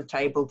down the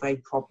table, they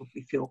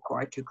probably feel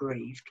quite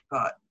aggrieved.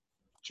 But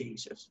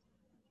Jesus,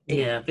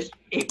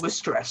 it was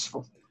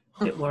stressful.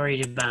 A bit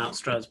worried about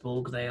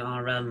Strasbourg. They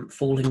are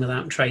falling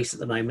without trace at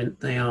the moment.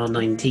 They are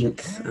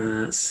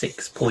 19th,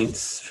 6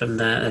 points from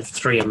the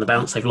 3 on the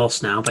bounce. They've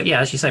lost now. But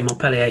yeah, as you say,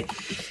 Montpellier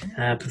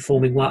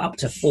performing well, up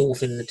to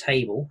 4th in the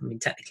table. I mean,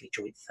 technically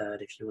joint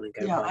 3rd if you want to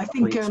go Yeah, by I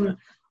think points.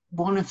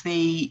 one of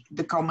the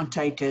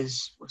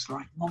commentators was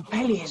like,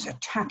 Montpellier's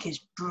attack is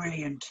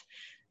brilliant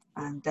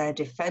and their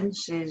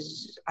defence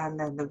is, and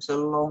then there was a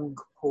long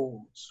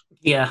pause.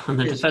 Yeah, and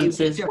the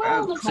defence is,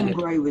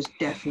 Combray was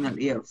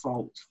definitely at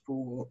fault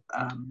for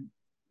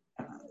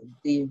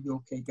the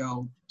Yorker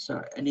goal.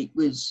 So, and it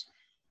was,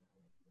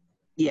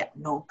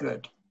 not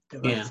good.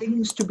 There are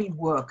things to be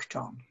worked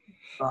on.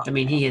 But, I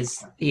mean, he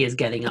is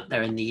getting up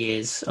there in the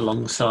years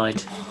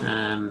alongside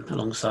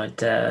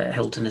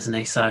Hilton, isn't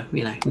he? So,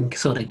 you know, he can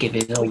sort of give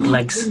his old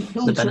legs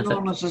the benefit.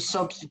 On as a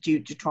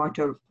substitute to try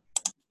to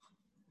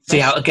see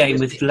out a game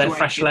with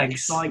fresh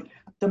legs. Like,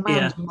 the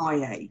man's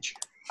my age.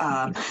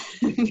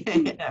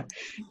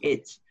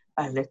 It's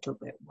a little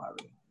bit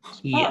worrying.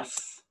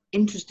 Yes.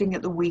 Interesting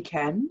at the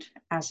weekend,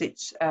 as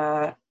it's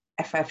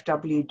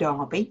FFW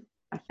Derby,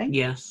 I think.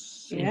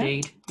 Yes,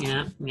 indeed.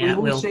 Yeah.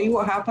 We'll see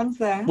what happens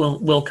there.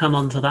 We'll come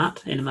on to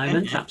that in a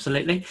moment,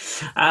 absolutely.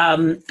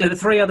 There were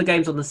 3 other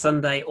games on the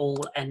Sunday,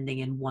 all ending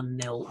in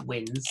 1-0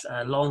 wins.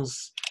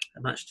 Lens,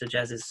 much to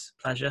Jez's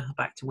pleasure,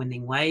 back to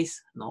winning ways.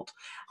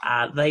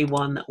 They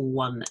won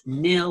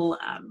 1-0.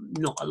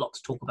 Not a lot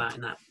to talk about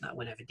in that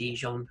win over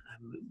Dijon.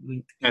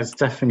 It's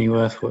definitely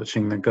worth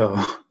watching the goal.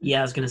 Yeah,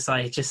 I was going to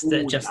say,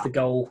 the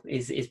goal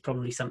is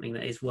probably something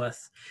that is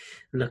worth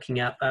looking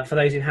at. For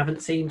those who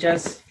haven't seen,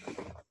 Jez?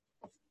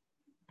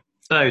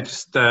 So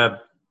just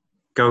the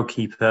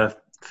goalkeeper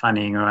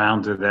fannying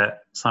around with it,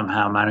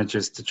 somehow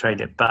manages to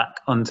trade it back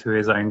onto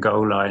his own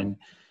goal line.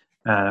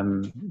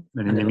 And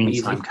in the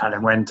meantime,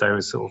 Callum Wendo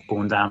was sort of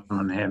borne down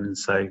on him. And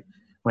so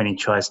when he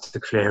tries to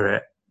clear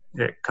it,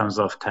 it comes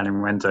off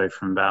Callum Wendo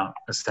from about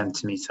a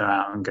centimetre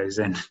out and goes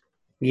in.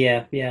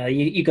 Yeah.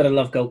 You got to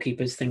love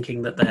goalkeepers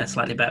thinking that they're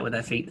slightly better with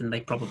their feet than they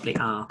probably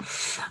are.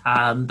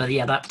 But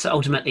yeah, that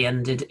ultimately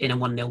ended in a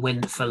 1-0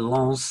 win for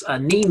Lens.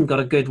 Nîmes got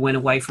a good win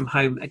away from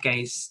home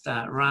against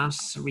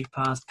Reims.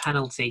 Ripar's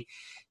penalty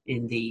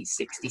in the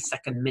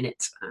 62nd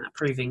minute,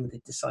 proving the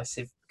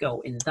decisive goal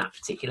in that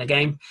particular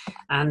game.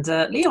 And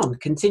Lyon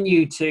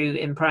continued to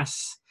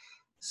impress,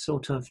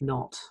 sort of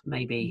not,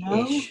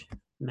 maybe-ish.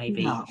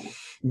 Maybe no.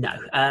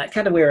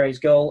 Cadawiro's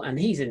goal, and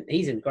he's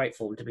in great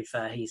form. To be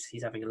fair, he's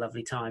having a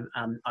lovely time.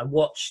 I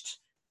watched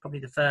probably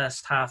the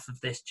first half of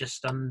this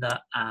just under.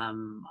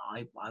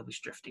 I was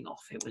drifting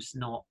off. It was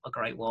not a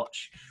great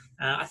watch.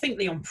 I think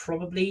Lyon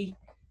probably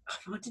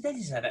did they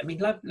deserve it. I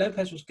mean,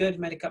 Lopez was good,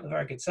 made a couple of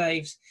very good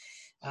saves.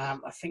 I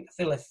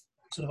feel if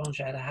sort of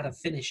Angers had a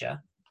finisher,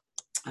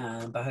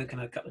 Bahoken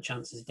had a couple of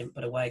chances he didn't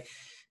put away,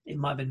 it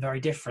might have been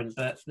very different.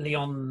 But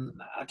Lyon,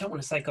 I don't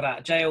want to say got out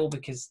of jail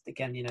because,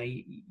 again, you know,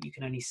 you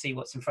can only see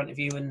what's in front of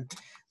you, and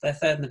they're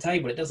 3rd in the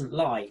table. It doesn't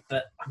lie,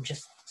 but I'm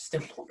just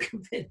still not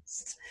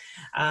convinced.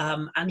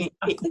 And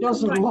it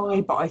doesn't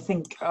lie, but I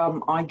think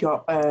I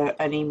got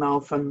an email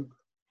from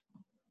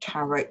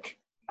Tarek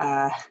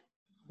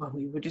when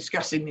we were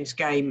discussing this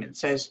game. It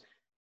says,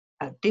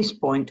 at this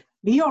point,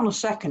 Lyon are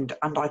 2nd,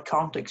 and I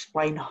can't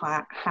explain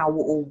how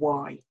or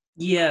why.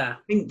 Yeah,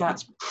 I think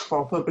that's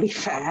probably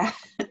fair.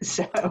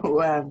 So,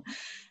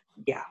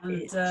 yeah.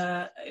 And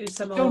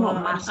still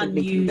not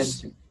massively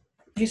convincing.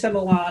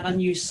 An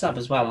unused sub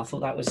as well. I thought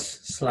that was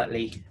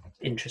slightly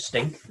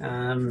interesting.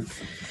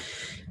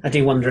 I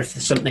do wonder if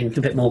there's something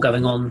a bit more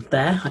going on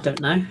there. I don't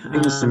know. I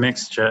think it's a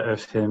mixture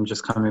of him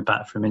just coming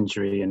back from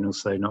injury and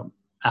also not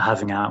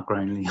having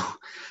outgrown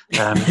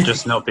Lyon,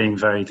 just not being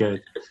very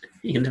good.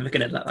 You're never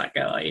going to let that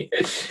go, are you?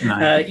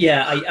 No.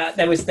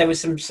 There was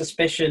some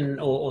suspicion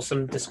or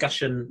some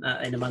discussion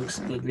in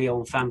amongst the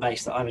Lyon fan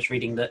base that I was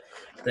reading that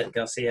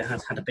Garcia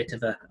had a bit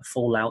of a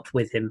fallout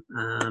with him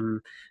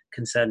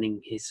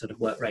concerning his sort of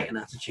work rate and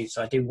attitude.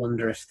 So I do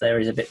wonder if there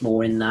is a bit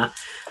more in that.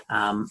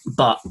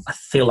 But I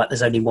feel like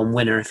there's only one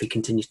winner if he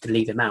continues to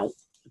leave him out.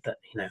 But,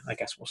 you know, I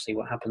guess we'll see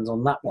what happens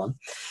on that one.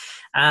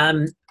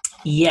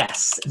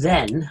 Yes,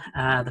 then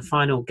the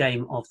final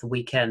game of the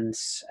weekend,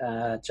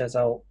 Jez,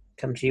 I'll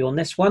come to you on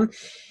this one.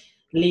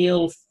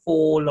 Lille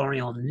 4,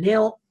 Lorient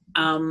 0.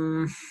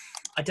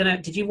 I don't know,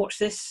 did you watch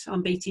this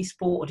on BT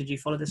Sport or did you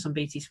follow this on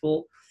BT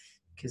Sport?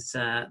 Because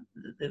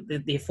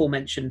the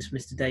aforementioned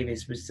Mr.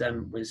 Davies was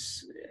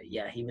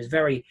he was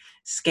very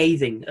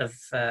scathing of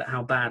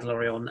how bad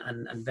Lorient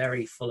and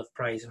very full of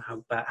praise of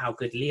how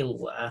good Lille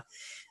were.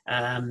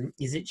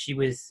 Izichi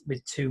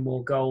with 2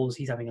 more goals.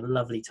 He's having a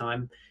lovely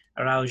time.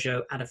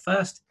 Araujo had a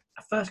first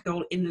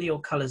goal in Lille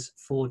colours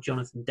for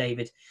Jonathan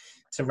David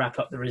to wrap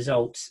up the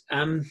results.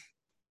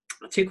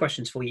 2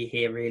 questions for you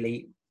here,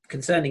 really.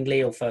 Concerning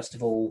Lille, first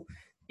of all,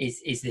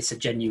 is this a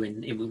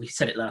genuine, we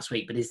said it last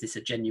week, but is this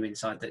a genuine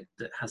side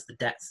that has the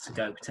depth to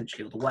go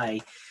potentially all the way?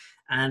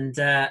 And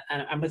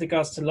with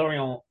regards to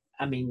Lorient,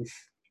 I mean,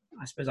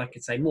 I suppose I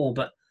could say more,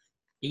 but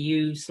are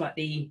you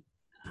slightly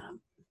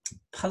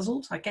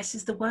puzzled, I guess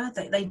is the word?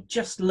 They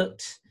just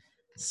looked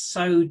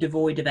so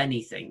devoid of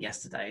anything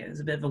yesterday. It was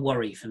a bit of a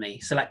worry for me.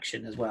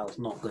 Selection as well is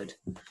not good.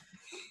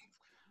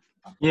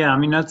 Yeah, I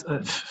mean, that's,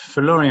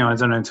 for Lorient, I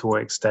don't know to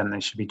what extent they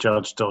should be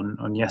judged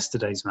on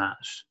yesterday's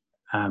match,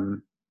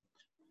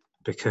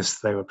 because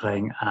they were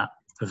playing at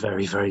a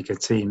very, very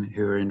good team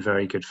who were in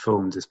very good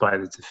form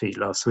despite the defeat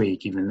last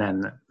week. Even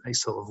then, they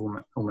sort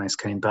of almost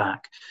came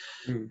back.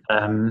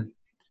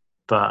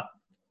 But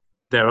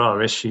there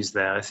are issues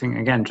there. I think,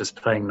 again, just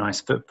playing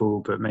nice football,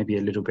 but maybe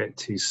a little bit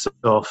too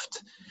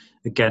soft.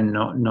 Again,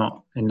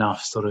 not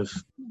enough sort of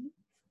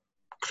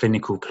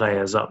clinical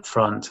players up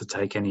front to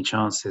take any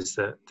chances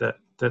that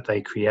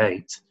they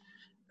create.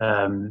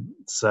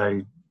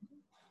 So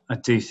I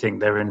do think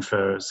they're in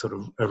for sort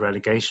of a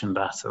relegation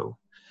battle.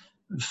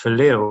 For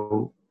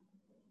Lille,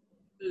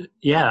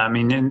 yeah, I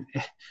mean,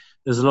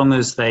 as long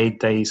as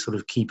they sort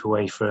of keep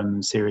away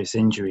from serious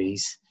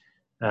injuries,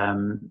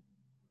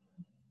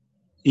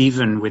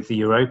 even with the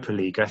Europa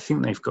League, I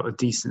think they've got a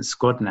decent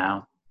squad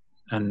now,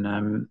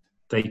 and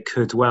they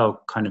could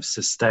well kind of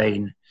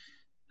sustain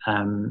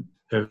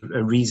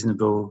a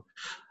reasonable.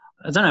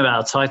 I don't know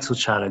about a title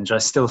challenge. I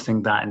still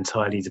think that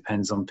entirely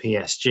depends on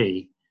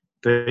PSG,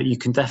 but you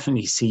can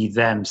definitely see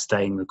them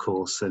staying the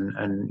course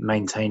and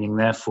maintaining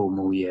their form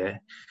all year.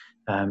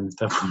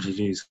 They'll probably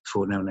lose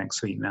 4-0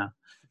 next week now.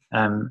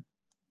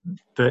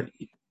 But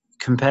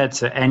compared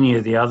to any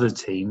of the other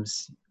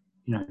teams,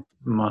 you know,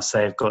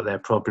 Marseille have got their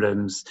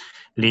problems.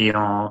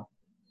 Lyon,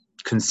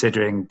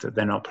 considering that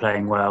they're not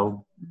playing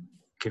well,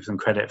 give them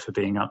credit for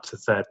being up to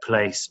third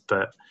place,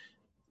 but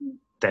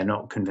they're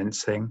not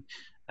convincing.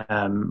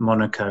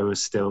 Monaco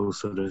is still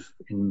sort of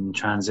in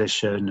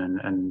transition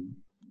and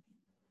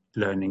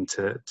learning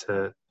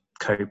to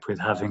cope with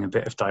having a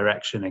bit of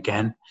direction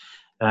again.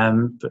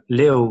 But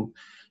Lille,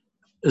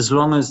 as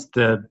long as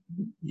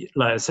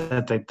like I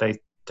said,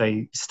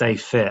 they stay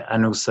fit,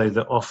 and also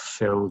the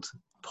off-field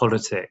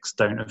politics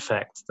don't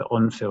affect the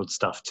on-field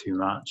stuff too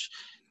much,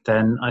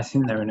 then I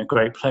think they're in a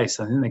great place.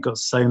 I think they've got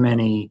so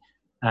many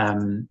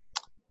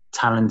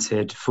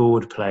talented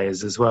forward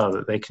players as well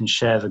that they can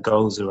share the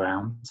goals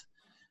around.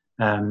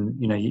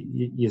 You know,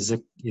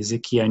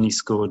 Yaziki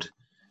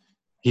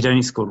he'd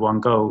only scored one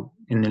goal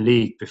in the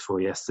league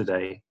before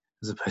yesterday,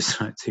 as opposed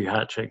to like 2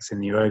 hat-tricks in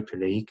the Europa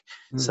League.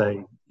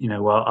 So, you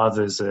know, while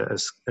others are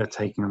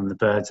taking on the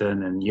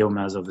burden, and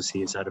Yilmaz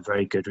obviously has had a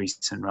very good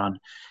recent run,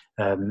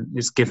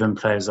 it's given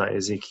players like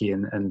Yaziki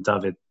and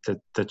David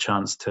the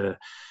chance to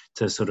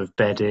sort of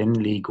bed in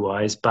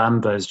league-wise.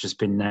 Bamba has just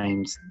been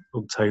named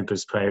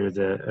October's Player of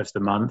the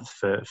Month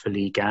for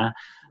Ligue 1.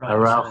 Right,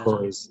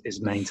 Araujo is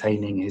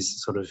maintaining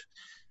his sort of,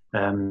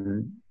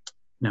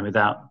 you know,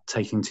 without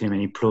taking too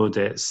many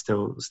plaudits,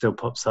 still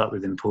pops up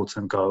with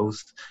important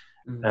goals.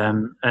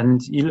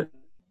 And you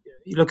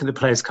look at the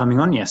players coming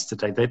on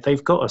yesterday;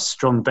 they've got a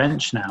strong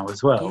bench now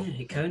as well.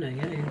 Yeah,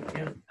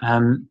 Icona,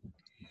 yeah.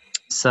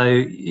 So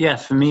yeah,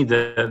 for me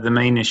the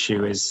main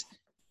issue is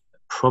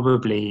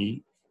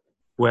probably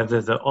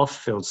whether the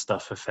off-field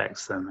stuff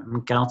affects them.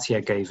 And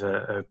Galtier gave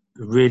a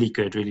really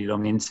good, really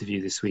long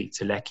interview this week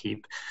to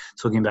L'Equipe,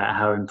 talking about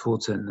how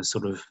important the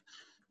sort of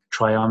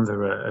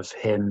triumvirate of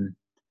him,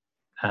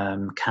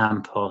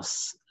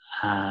 Campos,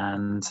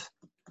 and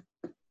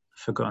I've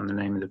forgotten the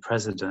name of the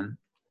president.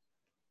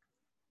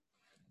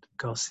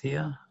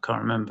 Garcia?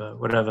 Can't remember.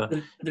 Whatever.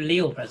 The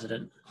Lille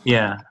president?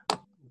 Yeah.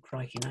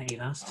 Crikey, now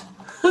you've asked.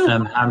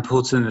 How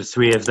important the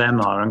three of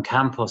them are. And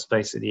Campos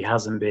basically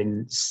hasn't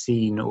been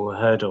seen or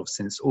heard of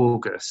since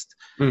August.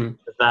 But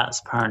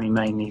that's apparently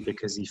mainly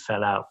because he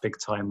fell out big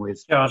time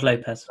with... Gerard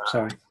Lopez,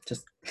 sorry.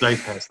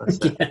 Lopez, that's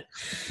it.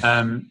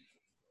 Yeah.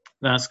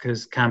 That's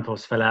because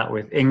Campos fell out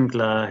with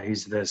Ingler,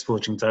 who's the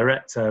sporting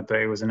director, but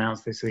it was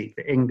announced this week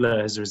that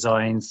Ingler has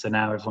resigned, so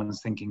now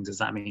everyone's thinking, does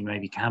that mean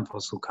maybe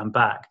Campos will come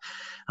back?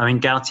 I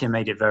mean, Galtier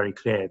made it very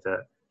clear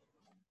that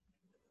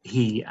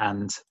he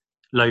and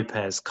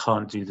Lopez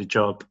can't do the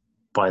job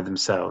by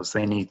themselves.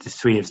 They need the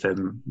three of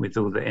them with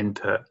all the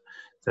input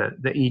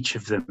that each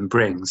of them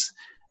brings.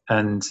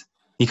 And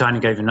he kind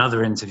of gave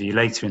another interview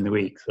later in the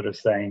week sort of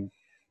saying,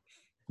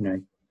 you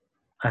know,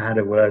 I had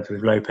a word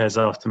with Lopez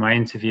after my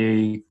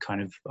interview,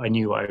 kind of, I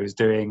knew what I was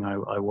doing.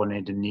 I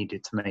wanted and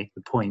needed to make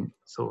the point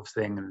sort of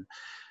thing. And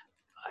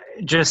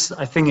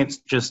I think it's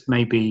just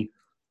maybe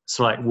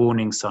slight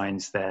warning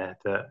signs there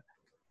that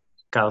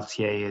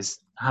Galtier is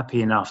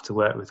happy enough to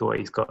work with what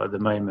he's got at the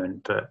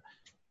moment, but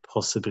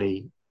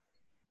possibly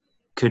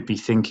could be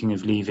thinking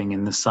of leaving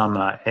in the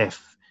summer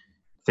if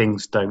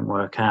things don't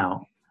work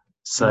out.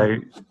 So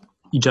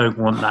you don't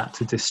want that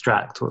to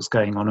distract what's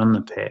going on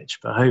the pitch,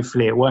 but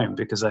hopefully it won't,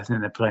 because I think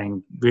they're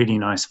playing really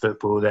nice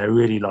football. They're a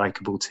really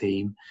likeable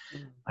team.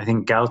 I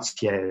think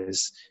Galtier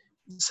is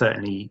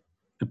certainly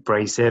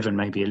abrasive and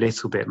maybe a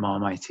little bit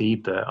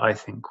Marmite, but I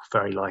think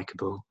very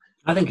likeable.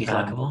 I think he's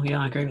likeable.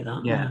 Yeah, I agree with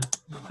that. Yeah.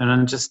 And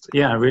I'm just,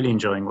 really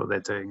enjoying what they're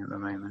doing at the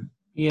moment.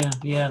 Yeah.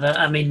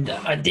 I mean,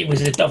 it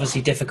was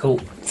obviously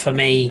difficult for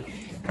me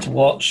to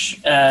watch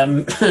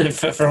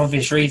for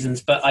obvious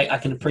reasons, but I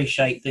can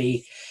appreciate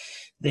the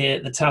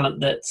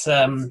talent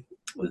that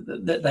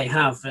that they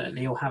have,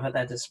 Lille have at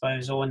their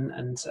disposal,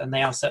 and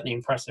they are certainly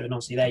impressive. And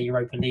obviously, their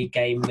Europa League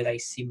game with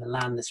AC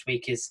Milan this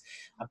week is,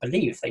 I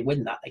believe, if they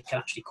win that, they can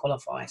actually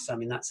qualify. So I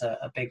mean, that's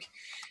a big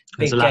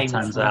There's game.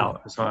 Zlatan's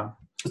out as well.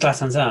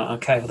 Zlatan's out.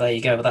 Okay, well there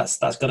you go. Well, that's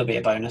got to be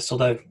a bonus.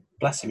 Although,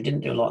 bless him, he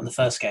didn't do a lot in the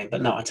first game.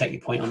 But no, I take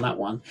your point on that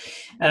one.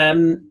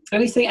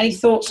 Any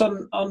thoughts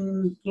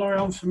on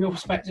Lorient from your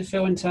perspective,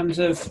 Phil, in terms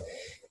of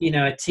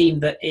a team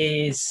that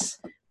is.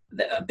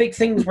 Big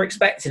things were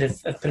expected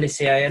of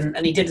Pélissier,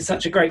 and he did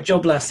such a great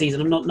job last season.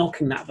 I'm not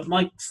knocking that, but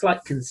my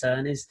slight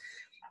concern is,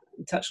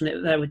 touching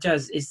it there with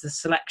Jazz, is the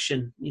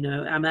selection.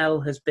 Amel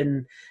has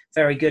been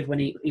very good when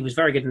he was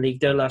very good in Ligue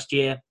 2 last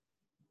year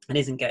and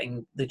isn't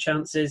getting the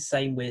chances.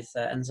 Same with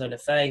Enzo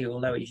Lefebvre, who,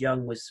 although he's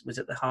young, was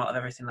at the heart of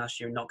everything last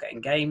year and not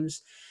getting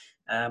games.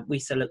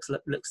 Wissa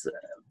looks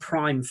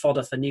prime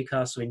fodder for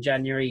Newcastle in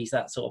January. He's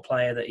that sort of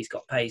player that he's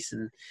got pace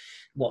and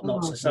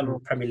whatnot. So some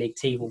Premier League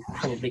team will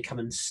probably come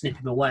and snip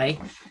him away.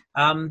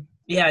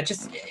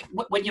 Just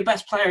when your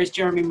best player is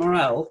Jeremy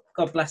Morel,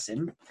 God bless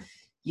him,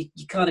 you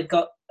kind of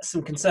got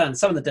some concerns.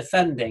 Some of the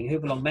defending,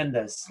 Houblon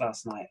Mendes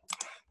last night,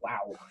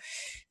 wow.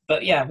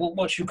 But yeah,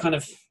 what's your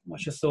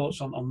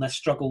thoughts on their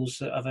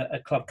struggles of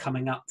a club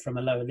coming up from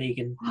a lower league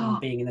and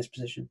being in this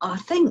position? I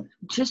think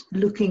just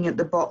looking at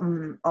the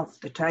bottom of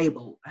the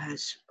table,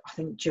 as I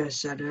think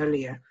Jess said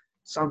earlier,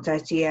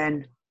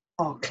 Saint-Etienne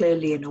are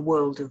clearly in a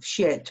world of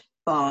shit,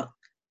 but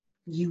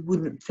you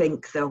wouldn't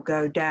think they'll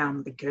go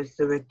down because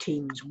there are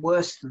teams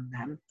worse than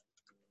them.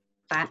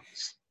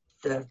 That's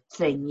the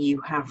thing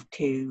you have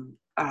to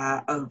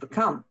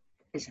overcome,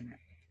 isn't it?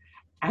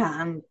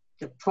 And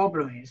the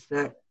problem is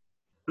that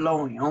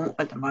Lorient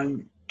at the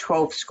moment,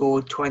 12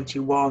 scored,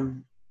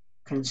 21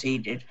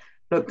 conceded,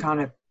 look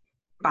kind of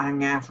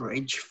bang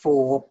average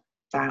for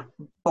that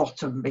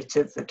bottom bit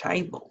of the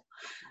table.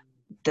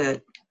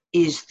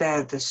 Is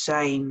there the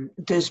same?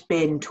 There's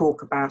been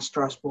talk about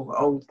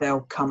Strasbourg.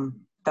 They'll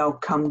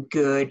come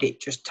good. It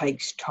just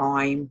takes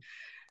time.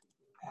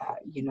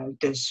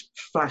 There's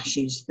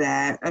flashes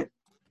there.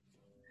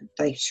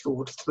 They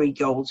scored 3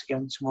 goals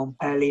against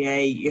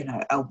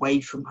Montpellier, away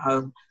from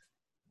home.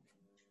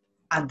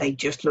 And they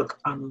just look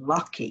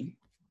unlucky,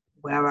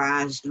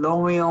 whereas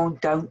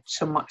Lorient don't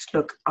so much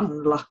look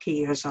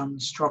unlucky as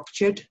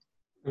unstructured,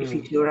 if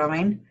you see what I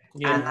mean.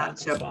 Yeah, and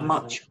that's a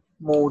much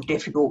more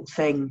difficult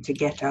thing to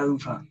get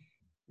over.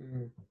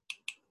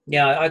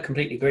 Yeah, I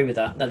completely agree with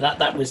that.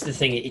 That was the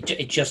thing.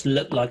 It just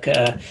looked like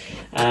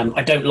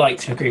I don't like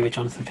to agree with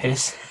Jonathan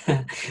Pearce,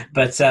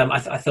 but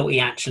I thought he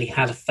actually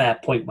had a fair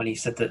point when he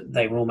said that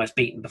they were almost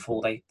beaten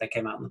before they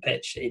came out on the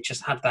pitch. It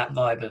just had that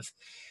vibe of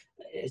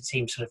a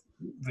team sort of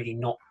really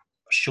not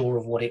sure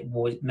of what it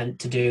was meant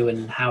to do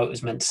and how it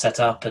was meant to set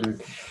up.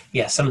 And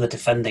yeah, some of the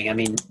defending, I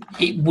mean,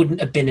 it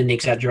wouldn't have been an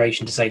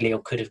exaggeration to say Lille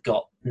could have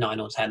got 9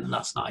 or 10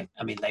 last night.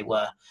 I mean, they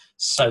were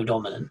so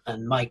dominant.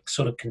 And my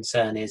sort of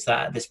concern is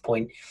that at this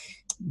point,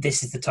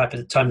 this is the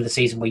time of the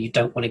season where you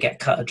don't want to get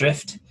cut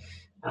adrift.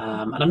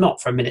 And I'm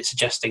not for a minute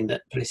suggesting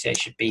that Pélissier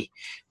should be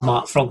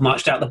frog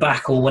marched out the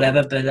back or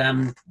whatever, but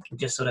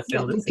just sort of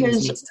feel that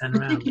things need to turn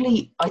around.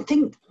 Particularly, I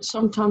think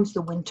sometimes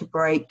the winter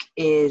break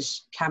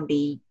can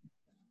be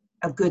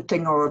a good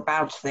thing or a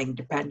bad thing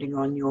depending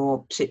on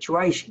your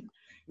situation.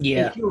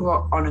 Yeah. If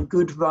you're on a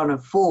good run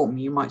of form,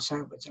 you might say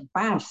it's a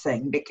bad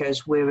thing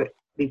because we've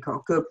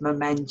got good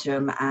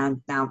momentum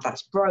and now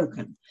that's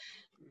broken.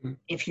 Mm-hmm.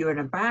 If you're in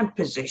a bad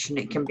position,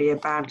 it can be a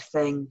bad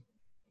thing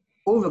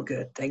or a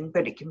good thing,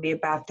 but it can be a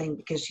bad thing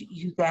because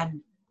you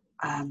then,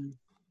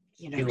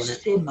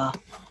 simmer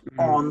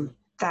on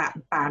that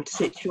bad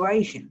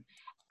situation.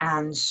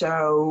 And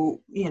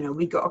so,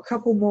 we got a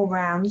couple more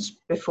rounds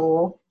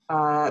before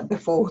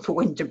the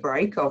winter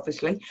break,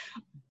 obviously,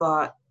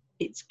 but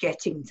it's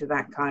getting to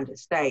that kind of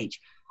stage.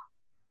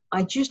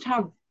 I just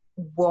have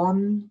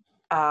one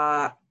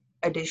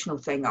additional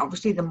thing.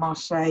 Obviously, the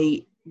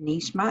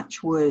Marseille-Nice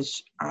match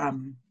was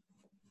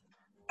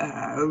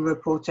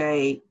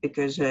reported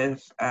because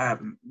of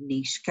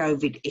Nice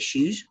COVID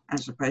issues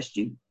as opposed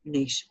to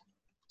Nice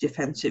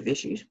defensive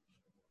issues.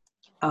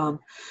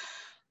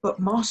 But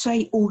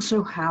Marseille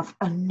also have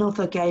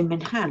another game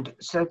in hand.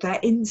 So they're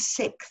in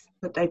 6th,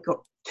 but they've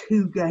got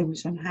 2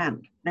 games in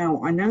hand.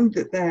 Now, I know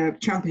that their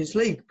Champions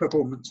League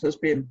performance has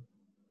been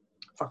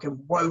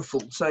fucking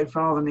woeful so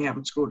far and they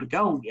haven't scored a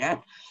goal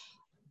yet.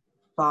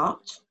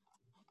 But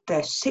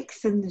they're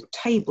 6th in the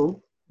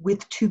table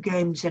with 2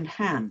 games in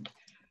hand.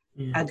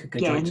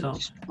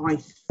 Against, I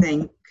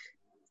think,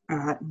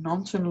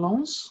 Nantes and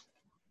Lens.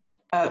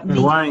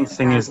 The worrying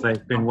thing is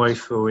they've been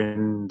woeful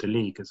in the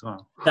league as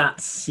well.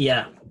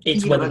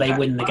 It's whether they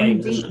win the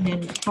games. Beaten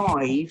in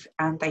 5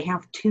 and they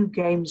have 2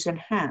 games in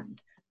hand.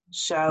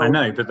 So I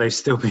know, but they've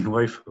still been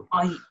woeful.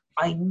 I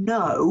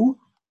know,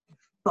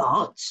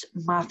 but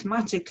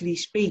mathematically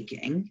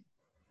speaking,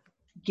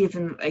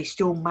 given that they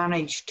still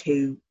managed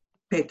to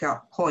pick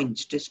up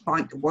points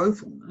despite the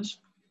woefulness,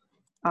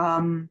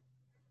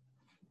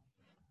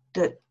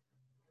 that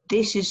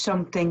this is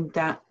something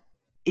that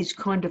is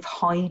kind of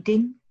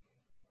hiding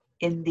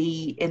in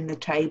the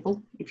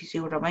table, if you see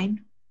what I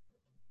mean.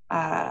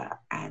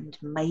 and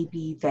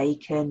maybe they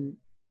can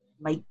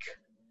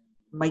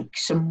make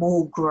some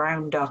more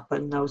ground up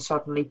and they'll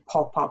suddenly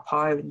pop up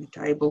higher in the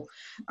table.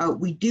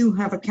 We do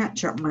have a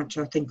catch-up match,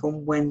 I think,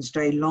 on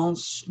Wednesday.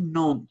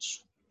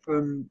 Lens-Nantes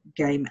from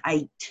game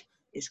 8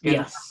 is going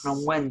to happen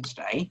on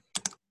Wednesday.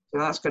 So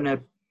that's going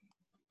to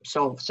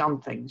solve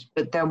some things.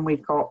 But then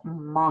we've got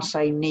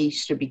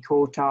Marseille-Nice to be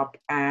caught up,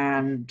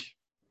 and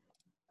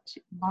is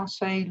it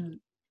Marseille?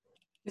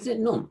 Is it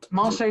Nantes?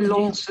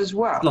 Marseille-Lens as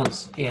well.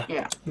 Lens, yeah.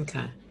 Yeah.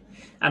 Okay.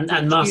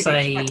 And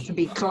Marseille... You'd expect to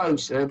be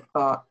closer,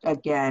 but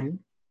again...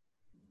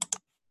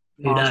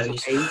 Who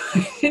knows?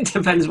 It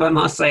depends where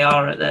Marseille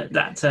are at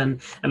that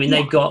turn. I mean,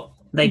 they've got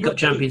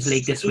Champions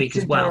League this week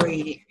as well.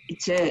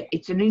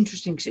 It's an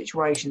interesting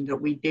situation that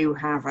we do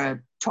have a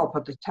top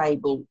of the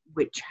table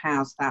which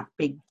has that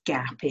big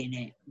gap in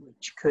it,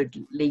 which could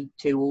lead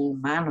to all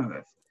manner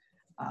of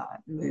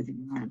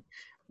moving around.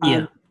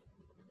 Yeah.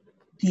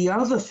 The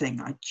other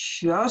thing I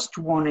just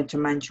wanted to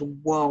mention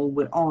while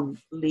we're on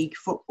league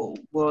football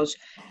was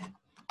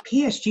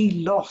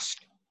PSG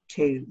lost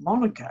to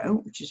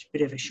Monaco, which is a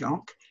bit of a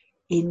shock.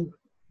 In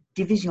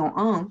Division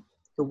 1,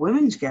 the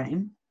women's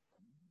game,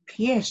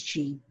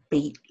 PSG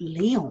beat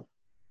Lyon.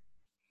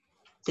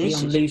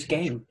 Lyon lose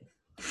game.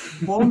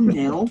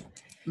 1-0.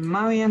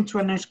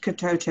 Marie-Antoinette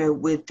Katoto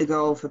with the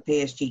goal for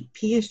PSG.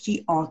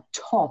 PSG are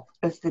top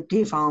of the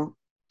Div 1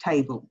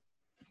 table.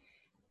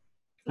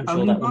 I'm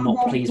sure that will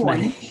not please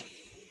many.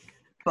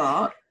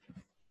 But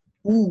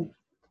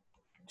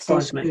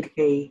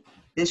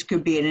this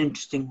could be an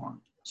interesting one.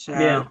 So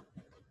yeah.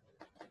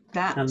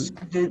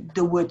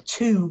 There were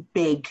two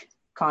big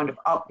kind of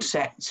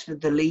upsets for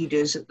the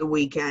leaders at the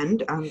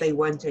weekend, and they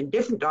went in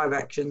different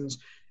directions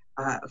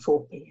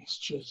for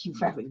PSG,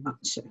 very much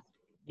so.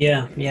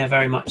 Yeah,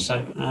 very much so.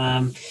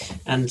 And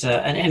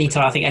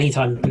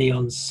anytime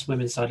Lyon's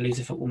women's side lose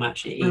a football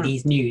match, it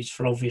is news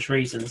for obvious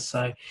reasons.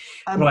 So,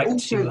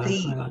 also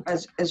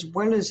as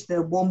well as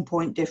the 1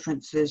 point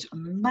difference, there's a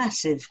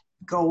massive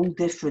goal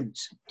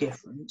difference,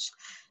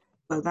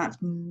 but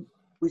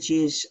which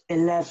is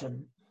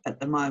 11 at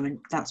the moment.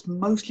 That's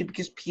mostly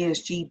because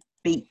PSG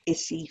beat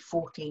Issy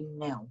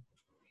 14-0.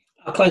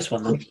 A close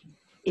one, then.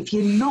 If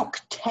you knock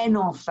 10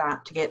 off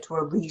that to get to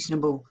a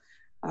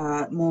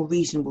more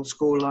reasonable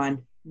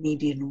scoreline,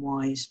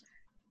 median-wise,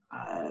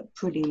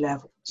 pretty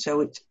level. So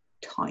it's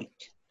tight.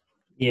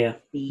 Yeah.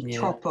 The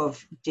top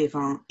of Div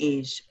 1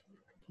 is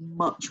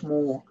much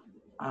more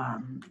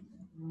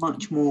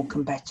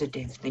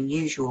competitive than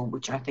usual,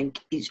 which I think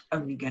is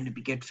only going to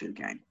be good for the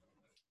game.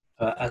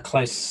 A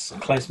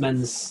close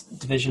men's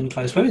division,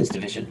 close women's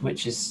division,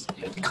 which is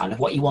kind of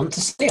what you want to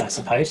see, I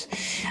suppose.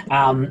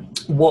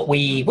 What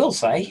we will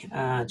say,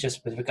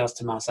 just with regards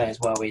to Marseille as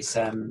well, is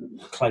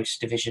close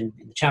division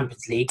in the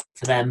Champions League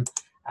for them.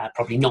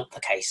 Probably not the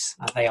case.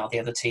 They are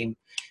the other team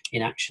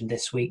in action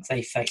this week.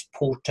 They face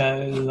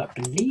Porto, I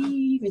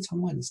believe it's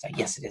on Wednesday.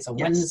 Yes, it is on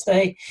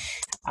Wednesday.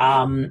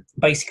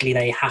 Basically,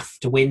 they have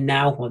to win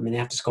now. I mean, they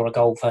have to score a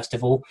goal first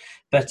of all.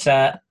 But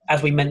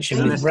as we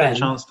mentioned with Rennes, a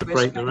chance to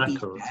break the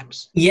record.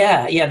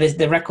 Yeah.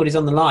 The record is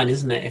on the line,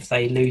 isn't it? If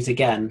they lose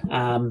again.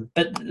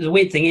 But the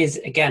weird thing is,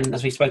 again,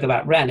 as we spoke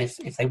about Rennes,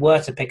 if they were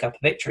to pick up a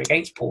victory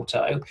against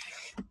Porto,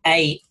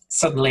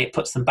 suddenly it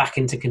puts them back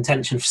into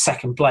contention for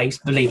second place,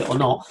 believe it or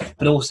not.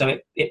 But also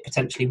it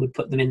potentially would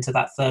put them into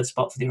that third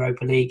spot for the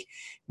Europa League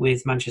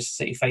with Manchester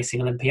City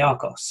facing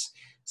Olympiacos.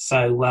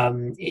 So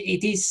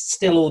it is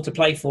still all to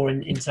play for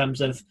in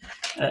terms of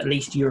at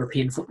least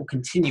European football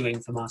continuing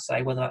for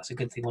Marseille. Whether that's a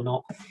good thing or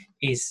not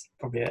is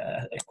probably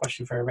a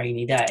question for a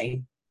rainy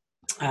day.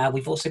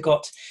 We've also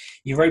got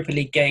Europa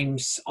League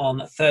games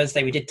on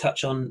Thursday. We did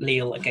touch on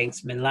Lille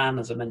against Milan.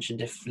 As I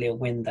mentioned, if Lille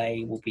win,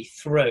 they will be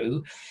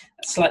through.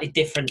 A slightly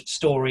different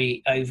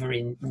story over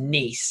in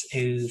Nice,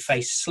 who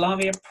face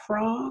Slavia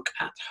Prague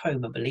at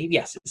home, I believe.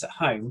 Yes, it's at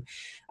home.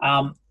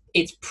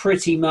 It's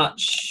pretty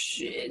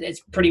much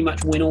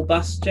win or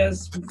bust,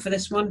 Jez, for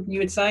this one, you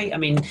would say. I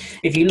mean,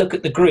 if you look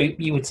at the group,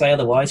 you would say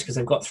otherwise because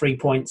they've got 3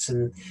 points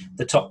and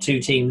the top two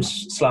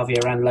teams, Slavia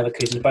and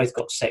Leverkusen, have both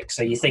got 6.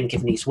 So you think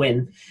if Nice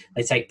win,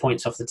 they take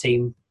points off the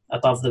team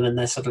above them and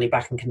they're suddenly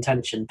back in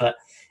contention. But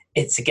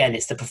it's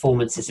the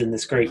performances in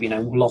this group.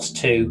 Lost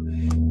 2,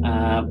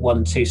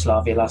 1-2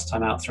 Slavia last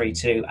time out,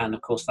 3-2, and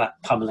of course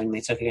that pummeling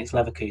they took against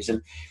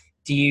Leverkusen.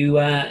 Do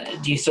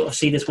you sort of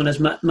see this one as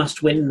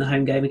must win in the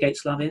home game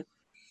against Slavia?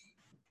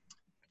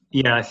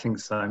 Yeah, I think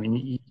so. I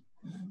mean,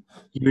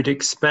 you would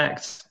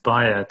expect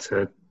Bayer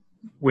to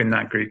win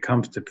that group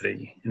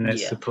comfortably, and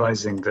it's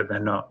surprising that they're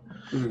not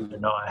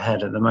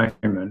ahead at the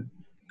moment.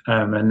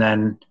 And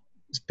then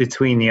it's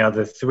between the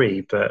other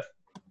 3, but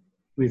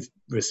with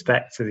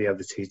respect to the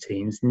other 2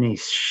 teams,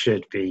 Nice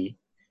should be.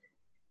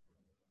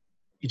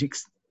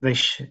 They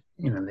should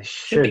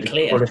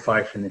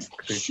qualify from this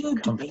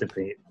group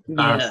comfortably. It's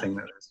embarrassing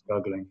that they're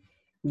struggling.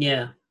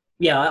 Yeah,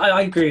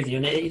 I agree with you.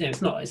 And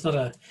it's not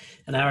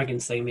an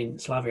arrogance thing. I mean,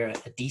 Slavia are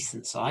a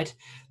decent side,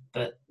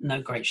 but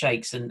no great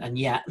shakes, and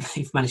yet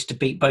they've managed to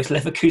beat both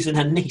Leverkusen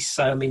and Nice.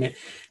 So I mean, it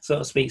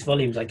sort of speaks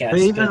volumes, I guess.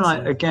 But even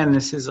again,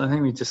 this is, I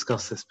think we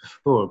discussed this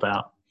before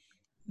about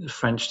the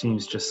French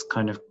teams just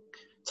kind of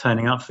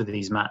turning up for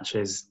these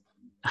matches,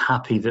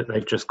 happy that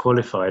they've just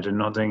qualified and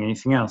not doing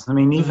anything else. I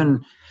mean,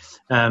 even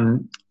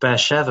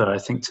Beersheva, I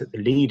think, took the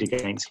lead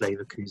against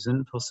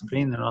Leverkusen,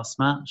 possibly in the last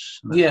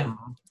match.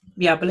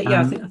 Yeah, but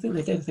I think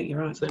they did. I think you're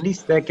right. So at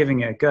least they're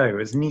giving it a go.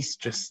 Whereas Nice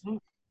just,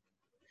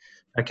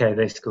 okay,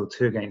 they scored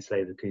 2 against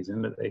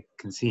Leverkusen, but they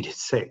conceded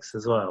 6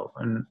 as well.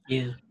 And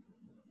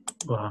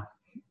well,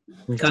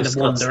 we kind of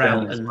wander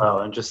out as well,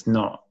 and just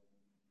not.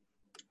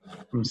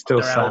 I'm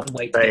still sad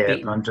to say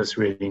it, and I'm just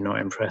really not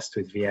impressed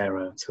with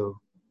Vieira at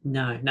all.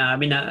 No. I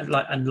mean,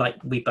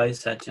 like we both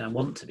said,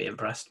 want to be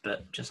impressed,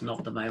 but just not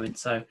at the moment.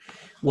 So,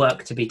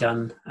 work to be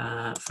done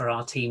for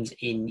our teams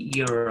in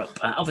Europe.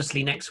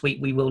 Obviously, next week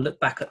we will look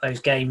back at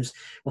those games.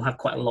 We'll have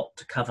quite a lot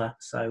to cover.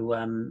 So,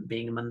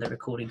 being a Monday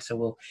recording,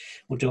 so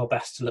we'll do our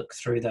best to look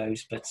through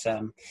those. But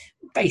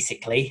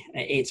basically,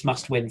 it's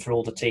must win for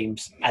all the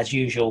teams as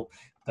usual.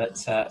 But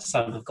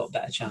some have got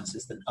better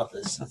chances than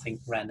others. I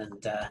think Rennes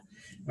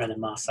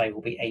and Marseille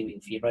will be aiming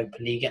for Europa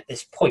League at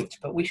this point,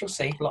 but we shall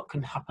see. A lot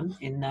can happen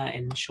in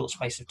a short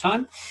space of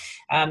time.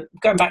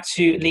 Going back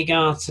to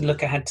Liga to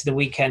look ahead to the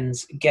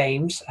weekend's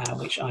games,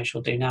 which I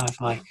shall do now if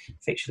my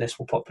fixture list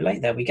will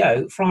populate. There we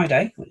go.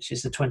 Friday, which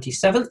is the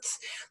 27th,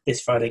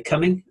 this Friday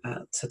coming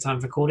to time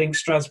of recording,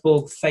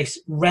 Strasbourg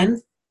face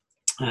Rennes.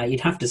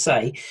 You'd have to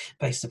say,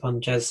 based upon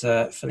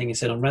Jez filling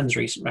us in on Rennes'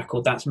 recent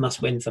record, that's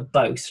must win for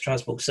both.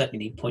 Strasbourg certainly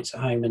need points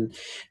at home, and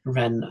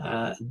Rennes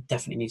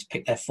definitely need to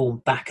pick their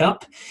form back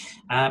up.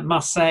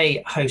 Marseille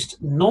host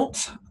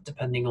Nantes,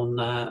 depending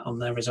on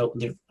their result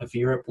of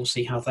Europe. We'll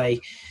see how they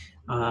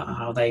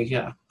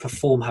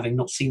perform, having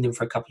not seen them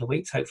for a couple of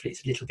weeks. Hopefully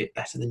it's a little bit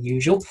better than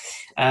usual.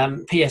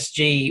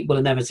 PSG will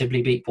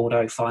inevitably beat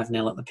Bordeaux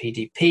 5-0 at the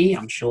PDP.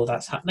 I'm sure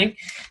that's happening.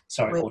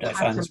 Sorry, Bordeaux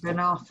fans.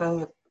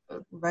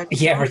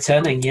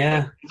 Returning,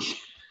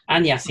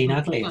 and Yassine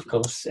Adli, of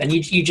course. And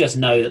you just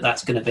know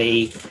that's going to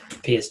be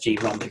PSG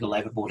romping all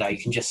over Bordeaux. You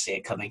can just see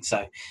it coming.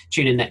 So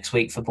tune in next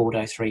week for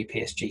Bordeaux 3,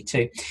 PSG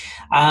 2.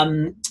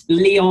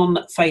 Lyon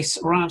face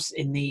Reims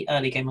in the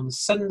early game on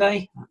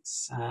Sunday.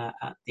 That's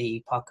at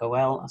the Parc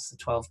OL. That's the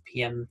 12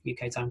 p.m.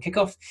 UK time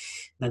kickoff.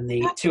 Then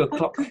the 2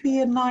 o'clock. Could be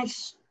a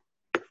nice.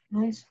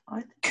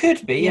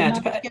 Could be,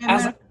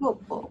 yeah.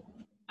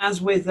 As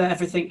with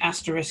everything,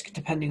 asterisk,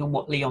 depending on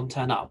what Lyon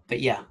turn up. But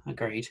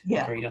agreed.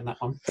 Yeah. Agreed on that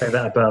one. Say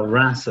that about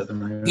Reims at the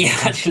moment. Yeah,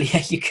 actually,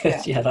 you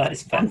could. Yeah, that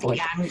is a fair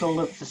point. The angle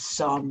of the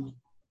sun.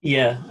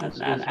 Yeah,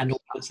 and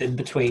all that's in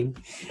between.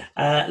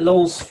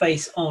 Lens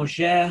face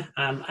Angers.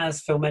 As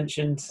Phil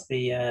mentioned,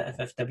 the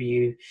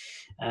FFW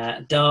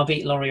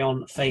derby.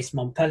 Lorient face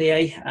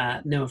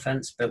Montpellier. No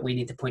offence, but we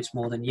need the points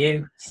more than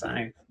you. So,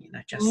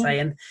 just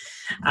saying.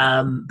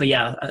 But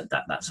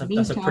that's a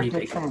pretty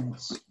big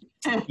defense.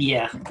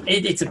 Yeah,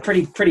 it's a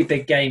pretty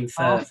big game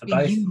for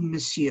both. You,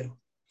 monsieur.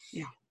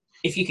 Yeah.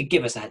 If you could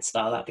give us a head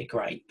start, that'd be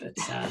great. But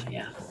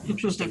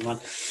interesting one.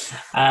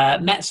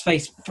 Metz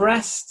face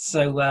Brest,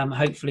 so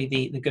hopefully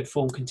the good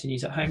form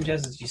continues at home,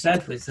 Jez, as you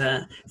said, with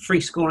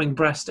free scoring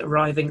Brest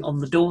arriving on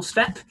the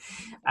doorstep.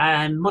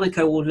 And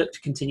Monaco will look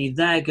to continue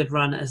their good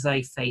run as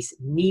they face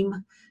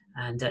Nîmes,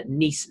 and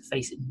Nice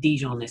face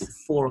Dijon. It's the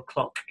 4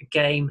 o'clock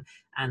game,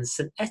 and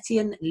St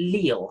Etienne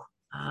Lille.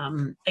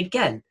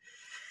 Again,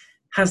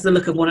 has the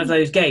look of one of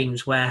those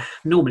games where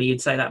normally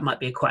you'd say that might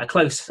be quite a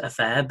close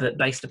affair, but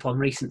based upon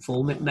recent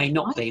form, it may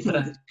not be.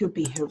 But it could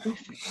be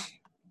horrific.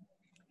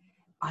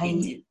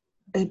 I'm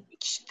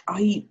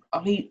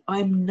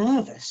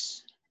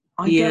nervous.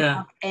 I don't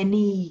have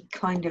any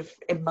kind of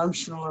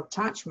emotional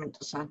attachment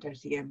to Saint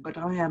Etienne, but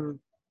I am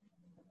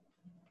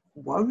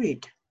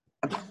worried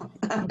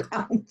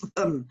about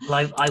them.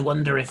 Well, I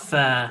wonder if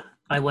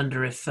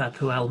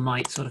Puel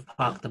might sort of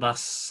park the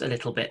bus a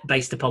little bit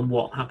based upon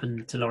what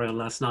happened to Lorient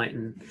last night,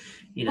 and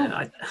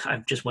I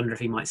just wonder if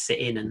he might sit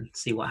in and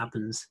see what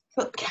happens.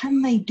 But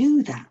can they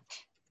do that?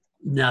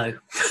 No,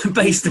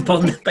 based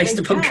upon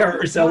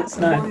current results.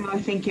 That's why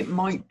I think it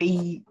might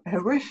be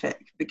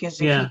horrific, because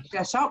if you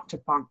set up to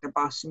park the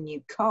bus and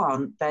you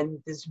can't,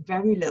 then there's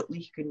very little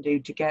you can do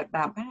to get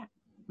that back.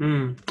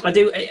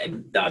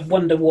 I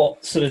wonder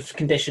what sort of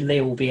condition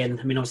Lille will be in.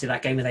 I mean, obviously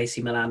that game with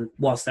AC Milan,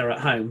 whilst they're at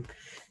home,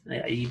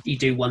 you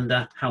do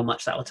wonder how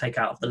much that will take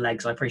out of the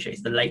legs. I appreciate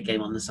it's the late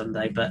game on the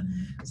Sunday, but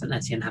St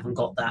Etienne haven't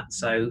got that.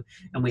 So,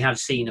 and we have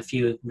seen a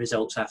few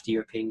results after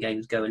European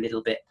games go a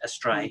little bit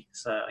astray.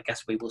 So I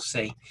guess we will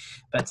see.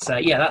 But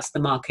that's the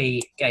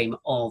marquee game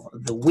of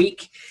the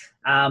week.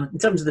 In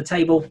terms of the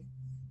table,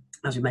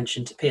 as we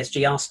mentioned,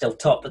 PSG are still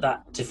top, but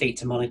that defeat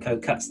to Monaco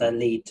cuts their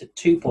lead to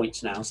 2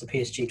 points now. So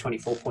PSG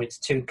 24 points,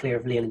 2 clear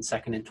of Lille in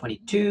second and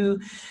 22,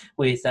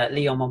 with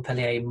Lyon,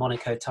 Montpellier and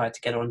Monaco tied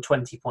together on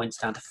 20 points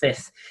down to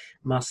fifth.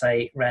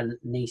 Marseille, Rennes,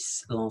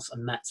 Nice, Lens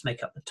and Metz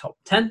make up the top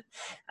 10.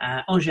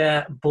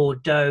 Angers,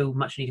 Bordeaux,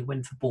 much needed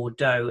win for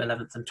Bordeaux,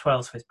 11th and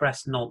 12th, with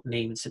Brest, Nantes,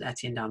 Nîmes and St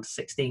Etienne down to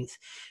 16th,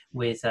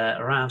 with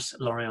Reims,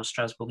 Lorient,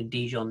 Strasbourg and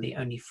Dijon the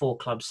only 4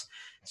 clubs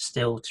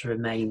still to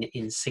remain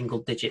in single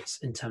digits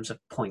in terms of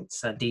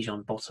points.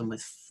 Dijon bottom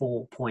with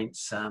 4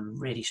 points,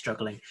 really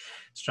struggling.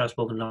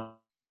 Strasbourg and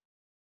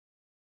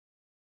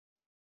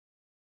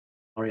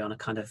Lorient are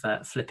kind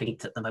of flipping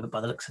it at the moment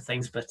by the looks of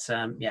things, but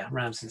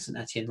Reims and St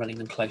Etienne running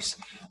them close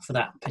for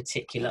that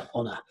particular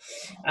honour.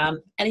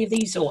 Any of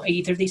these, or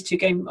either of these two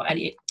games,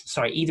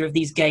 either of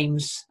these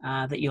games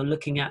that you're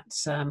looking at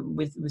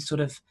with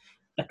sort of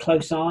a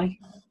close eye?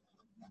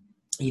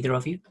 Either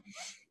of you?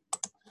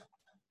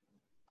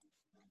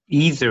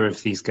 Either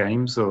of these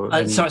games, or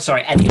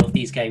any of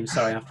these games.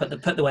 Sorry, I put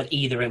the word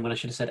either in when I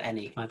should have said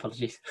any. My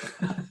apologies.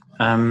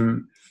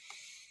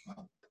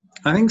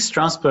 I think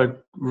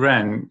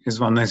Strasbourg-Rennes is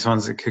one of those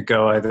ones that could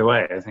go either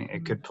way. I think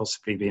it could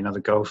possibly be another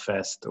goal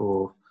fest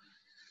or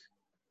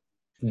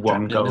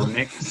one goal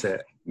nicks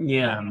it.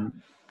 Yeah. I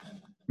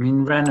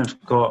mean, Rennes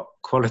have got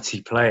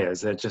quality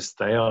players.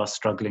 They are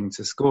struggling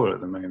to score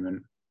at the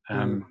moment.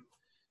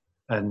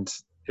 And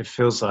it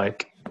feels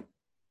like,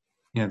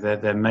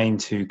 their main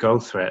 2 goal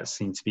threats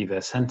seem to be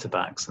their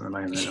centre-backs at the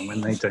moment. And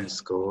when they don't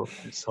score,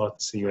 it's hard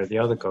to see where the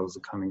other goals are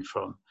coming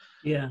from.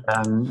 Yeah.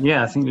 I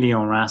think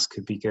Lyon-Reims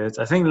could be good.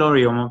 I think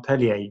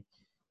Lorient-Montpellier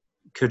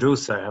could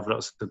also have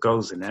lots of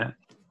goals in it,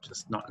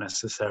 just not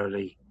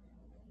necessarily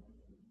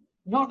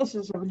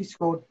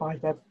scored by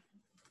the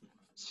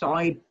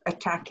side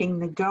attacking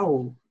the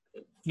goal.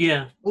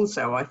 Yeah.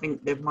 Also, I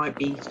think there might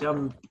be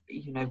some,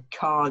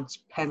 cards,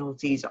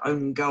 penalties,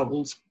 own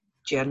goals,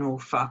 general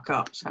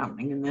fuck-ups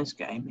happening in this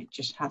game. It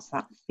just has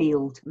that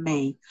feel to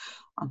me.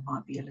 I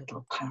might be a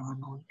little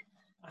paranoid.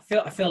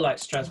 I feel like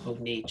Strasbourg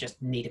need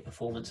a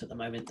performance at the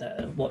moment.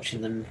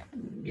 Watching them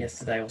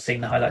yesterday or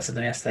seeing the highlights of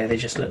them yesterday, they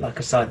just look like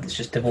a side that's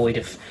just devoid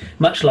of,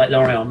 much like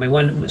Lorient. I mean,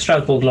 when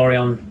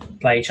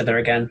Strasbourg-Lorient play each other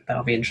again,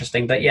 that'll be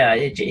interesting. But yeah,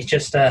 it's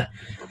just a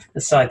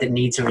side that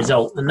needs a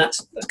result, and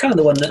that's kind of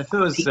the one that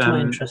piqued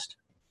my interest.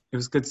 It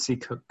was good to see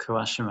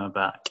Kawashima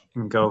back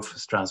in goal for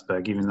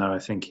Strasbourg, even though I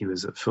think he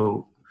was at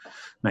fault,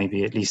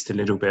 maybe at least a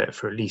little bit,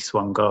 for at least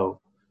one goal.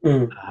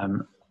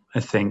 I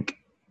think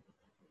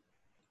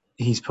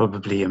he's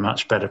probably a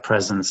much better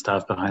presence to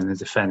have behind the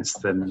defence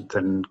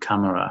than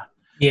Camara.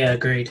 Yeah,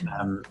 agreed.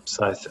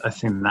 So I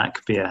think that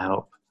could be a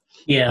help.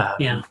 Yeah.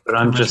 But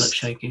I'm just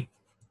shaky.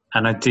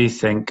 And I do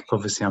think,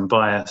 obviously I'm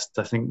biased,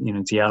 I think,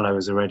 Diallo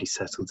has already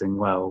settled in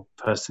well.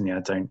 Personally,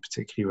 I don't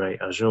particularly rate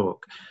Ajorc.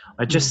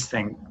 I just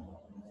think,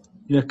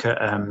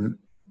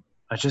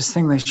 I just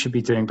think they should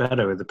be doing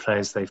better with the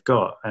players they've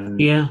got. And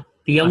the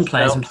young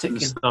players in particular.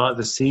 At the start of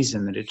the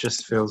season that it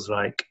just feels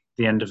like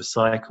the end of a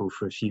cycle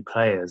for a few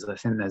players. I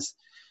think there's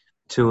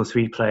 2 or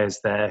 3 players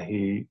there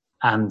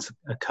and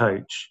a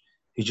coach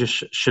who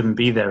just shouldn't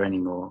be there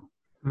anymore.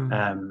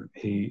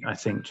 Who I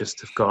think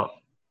just have got.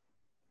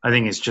 I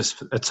think it's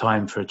just a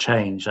time for a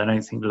change. I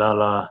don't think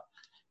Lala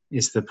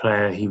is the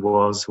player he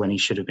was when he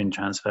should have been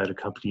transferred a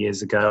couple of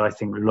years ago. I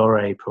think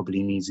Loré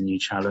probably needs a new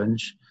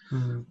challenge.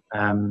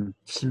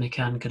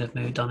 Simican could have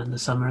moved on in the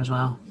summer as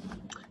well.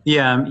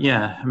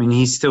 Yeah. I mean,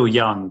 he's still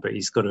young, but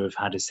he's got to have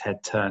had his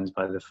head turned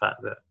by the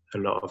fact that a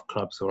lot of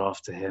clubs were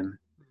after him.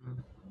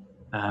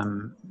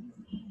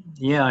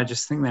 I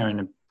just think they're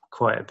in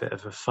quite a bit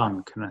of a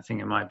funk, and I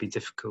think it might be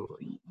difficult.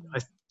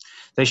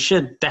 They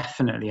should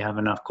definitely have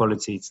enough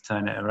quality to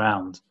turn it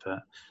around, but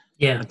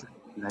yeah,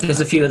 there's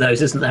a few of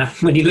those, isn't there?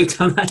 When you look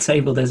down that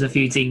table, there's a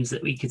few teams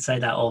that we could say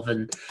that of,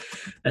 and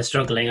they're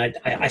struggling.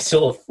 I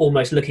sort of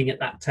almost looking at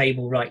that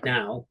table right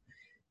now.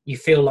 You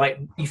feel like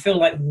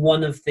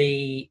one of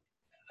the,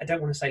 I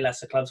don't want to say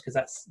lesser clubs because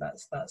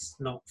that's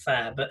not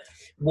fair, but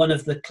one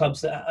of the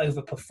clubs that are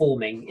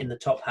overperforming in the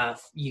top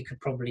half, you could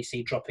probably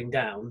see dropping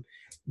down,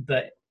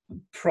 but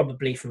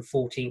probably from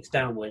 14th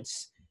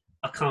downwards,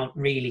 I can't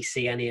really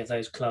see any of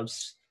those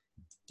clubs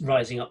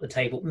rising up the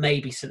table.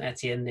 Maybe St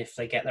Etienne if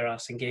they get their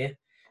arse in gear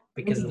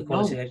because of the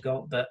quality they've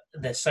got, but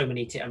there's so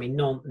many.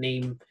 Nantes,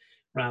 Nîmes,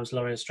 Reims,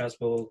 Lorient,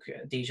 Strasbourg,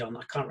 Dijon.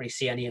 I can't really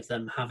see any of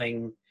them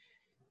having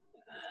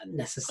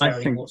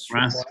necessarily. I think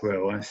Reims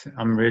will.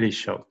 I'm really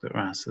shocked that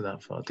Reims are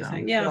that far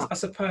down. Yeah, I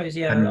suppose.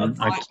 Yeah, and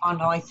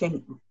I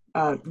think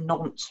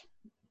Nantes,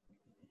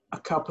 a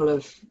couple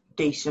of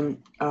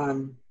decent.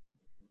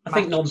 I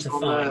think Nantes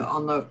are fine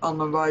on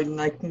the road, and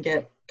they can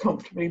get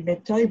comfortably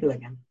mid-table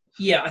again.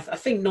 Yeah, I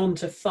think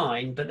Nantes are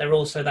fine, but they're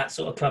also that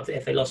sort of club that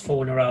if they lost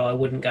 4 in a row, I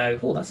wouldn't go,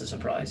 oh, that's a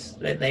surprise.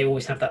 They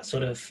always have that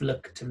sort of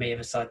look to me of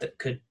a side that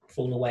could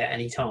fall away at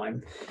any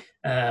time.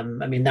 I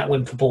mean, that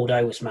win for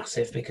Bordeaux was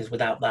massive because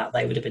without that,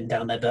 they would have been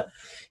down there, but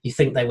you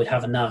think they would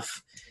have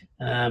enough.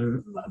 I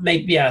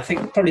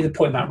think probably the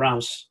point about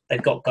Reims,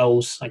 they've got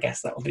goals. I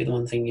guess that would be the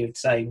one thing you would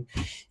say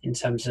in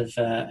terms of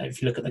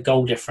if you look at the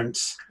goal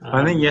difference.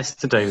 I think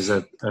yesterday was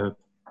a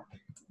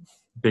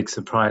big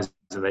surprise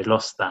that they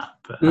lost that,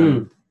 but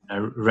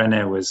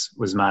Rennes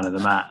was man of the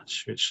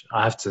match, which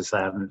I have to say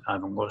I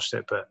haven't watched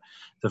it, but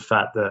the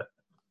fact that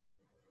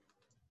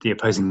the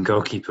opposing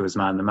goalkeeper was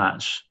man of the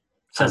match.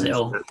 Says it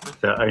all.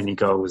 The only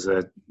goal was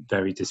a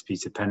very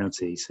disputed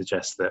penalty,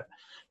 suggests that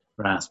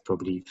Reims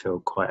probably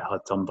feel quite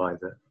hard done by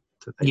that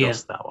they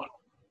lost that one.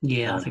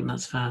 Yeah, I think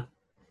that's fair.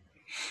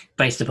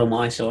 Based upon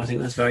what I saw, I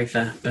think that's very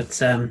fair. But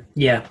so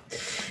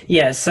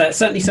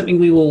certainly something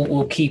we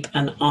will keep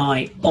an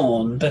eye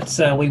on. But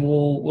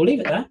we'll leave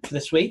it there for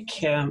this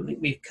week. I think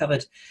we've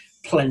covered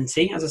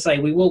plenty. As I say,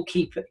 we will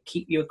keep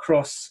you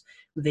across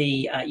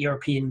the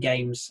European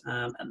games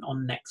and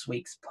on next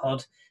week's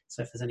pod.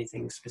 So if there's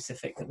anything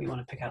specific that we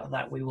want to pick out of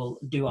that, we will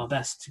do our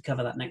best to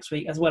cover that next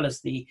week, as well as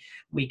the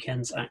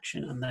weekend's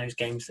action and those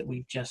games that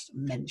we've just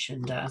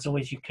mentioned. As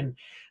always, you can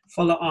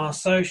follow our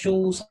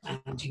socials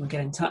and you can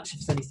get in touch if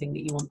there's anything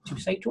that you want to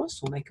say to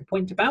us or make a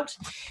point about.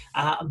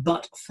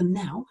 But for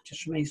now, it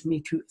just remains for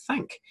me to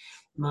thank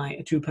my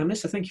two panelists.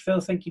 So thank you,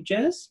 Phil. Thank you,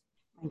 Jez.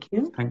 Thank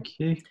you. Thank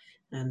you.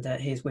 And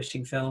here's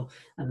wishing Phil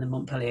and the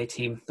Montpellier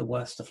team the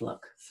worst of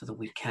luck for the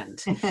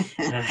weekend.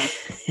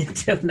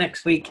 Until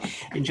next week,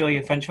 enjoy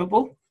your French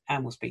football,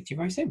 and we'll speak to you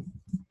very soon.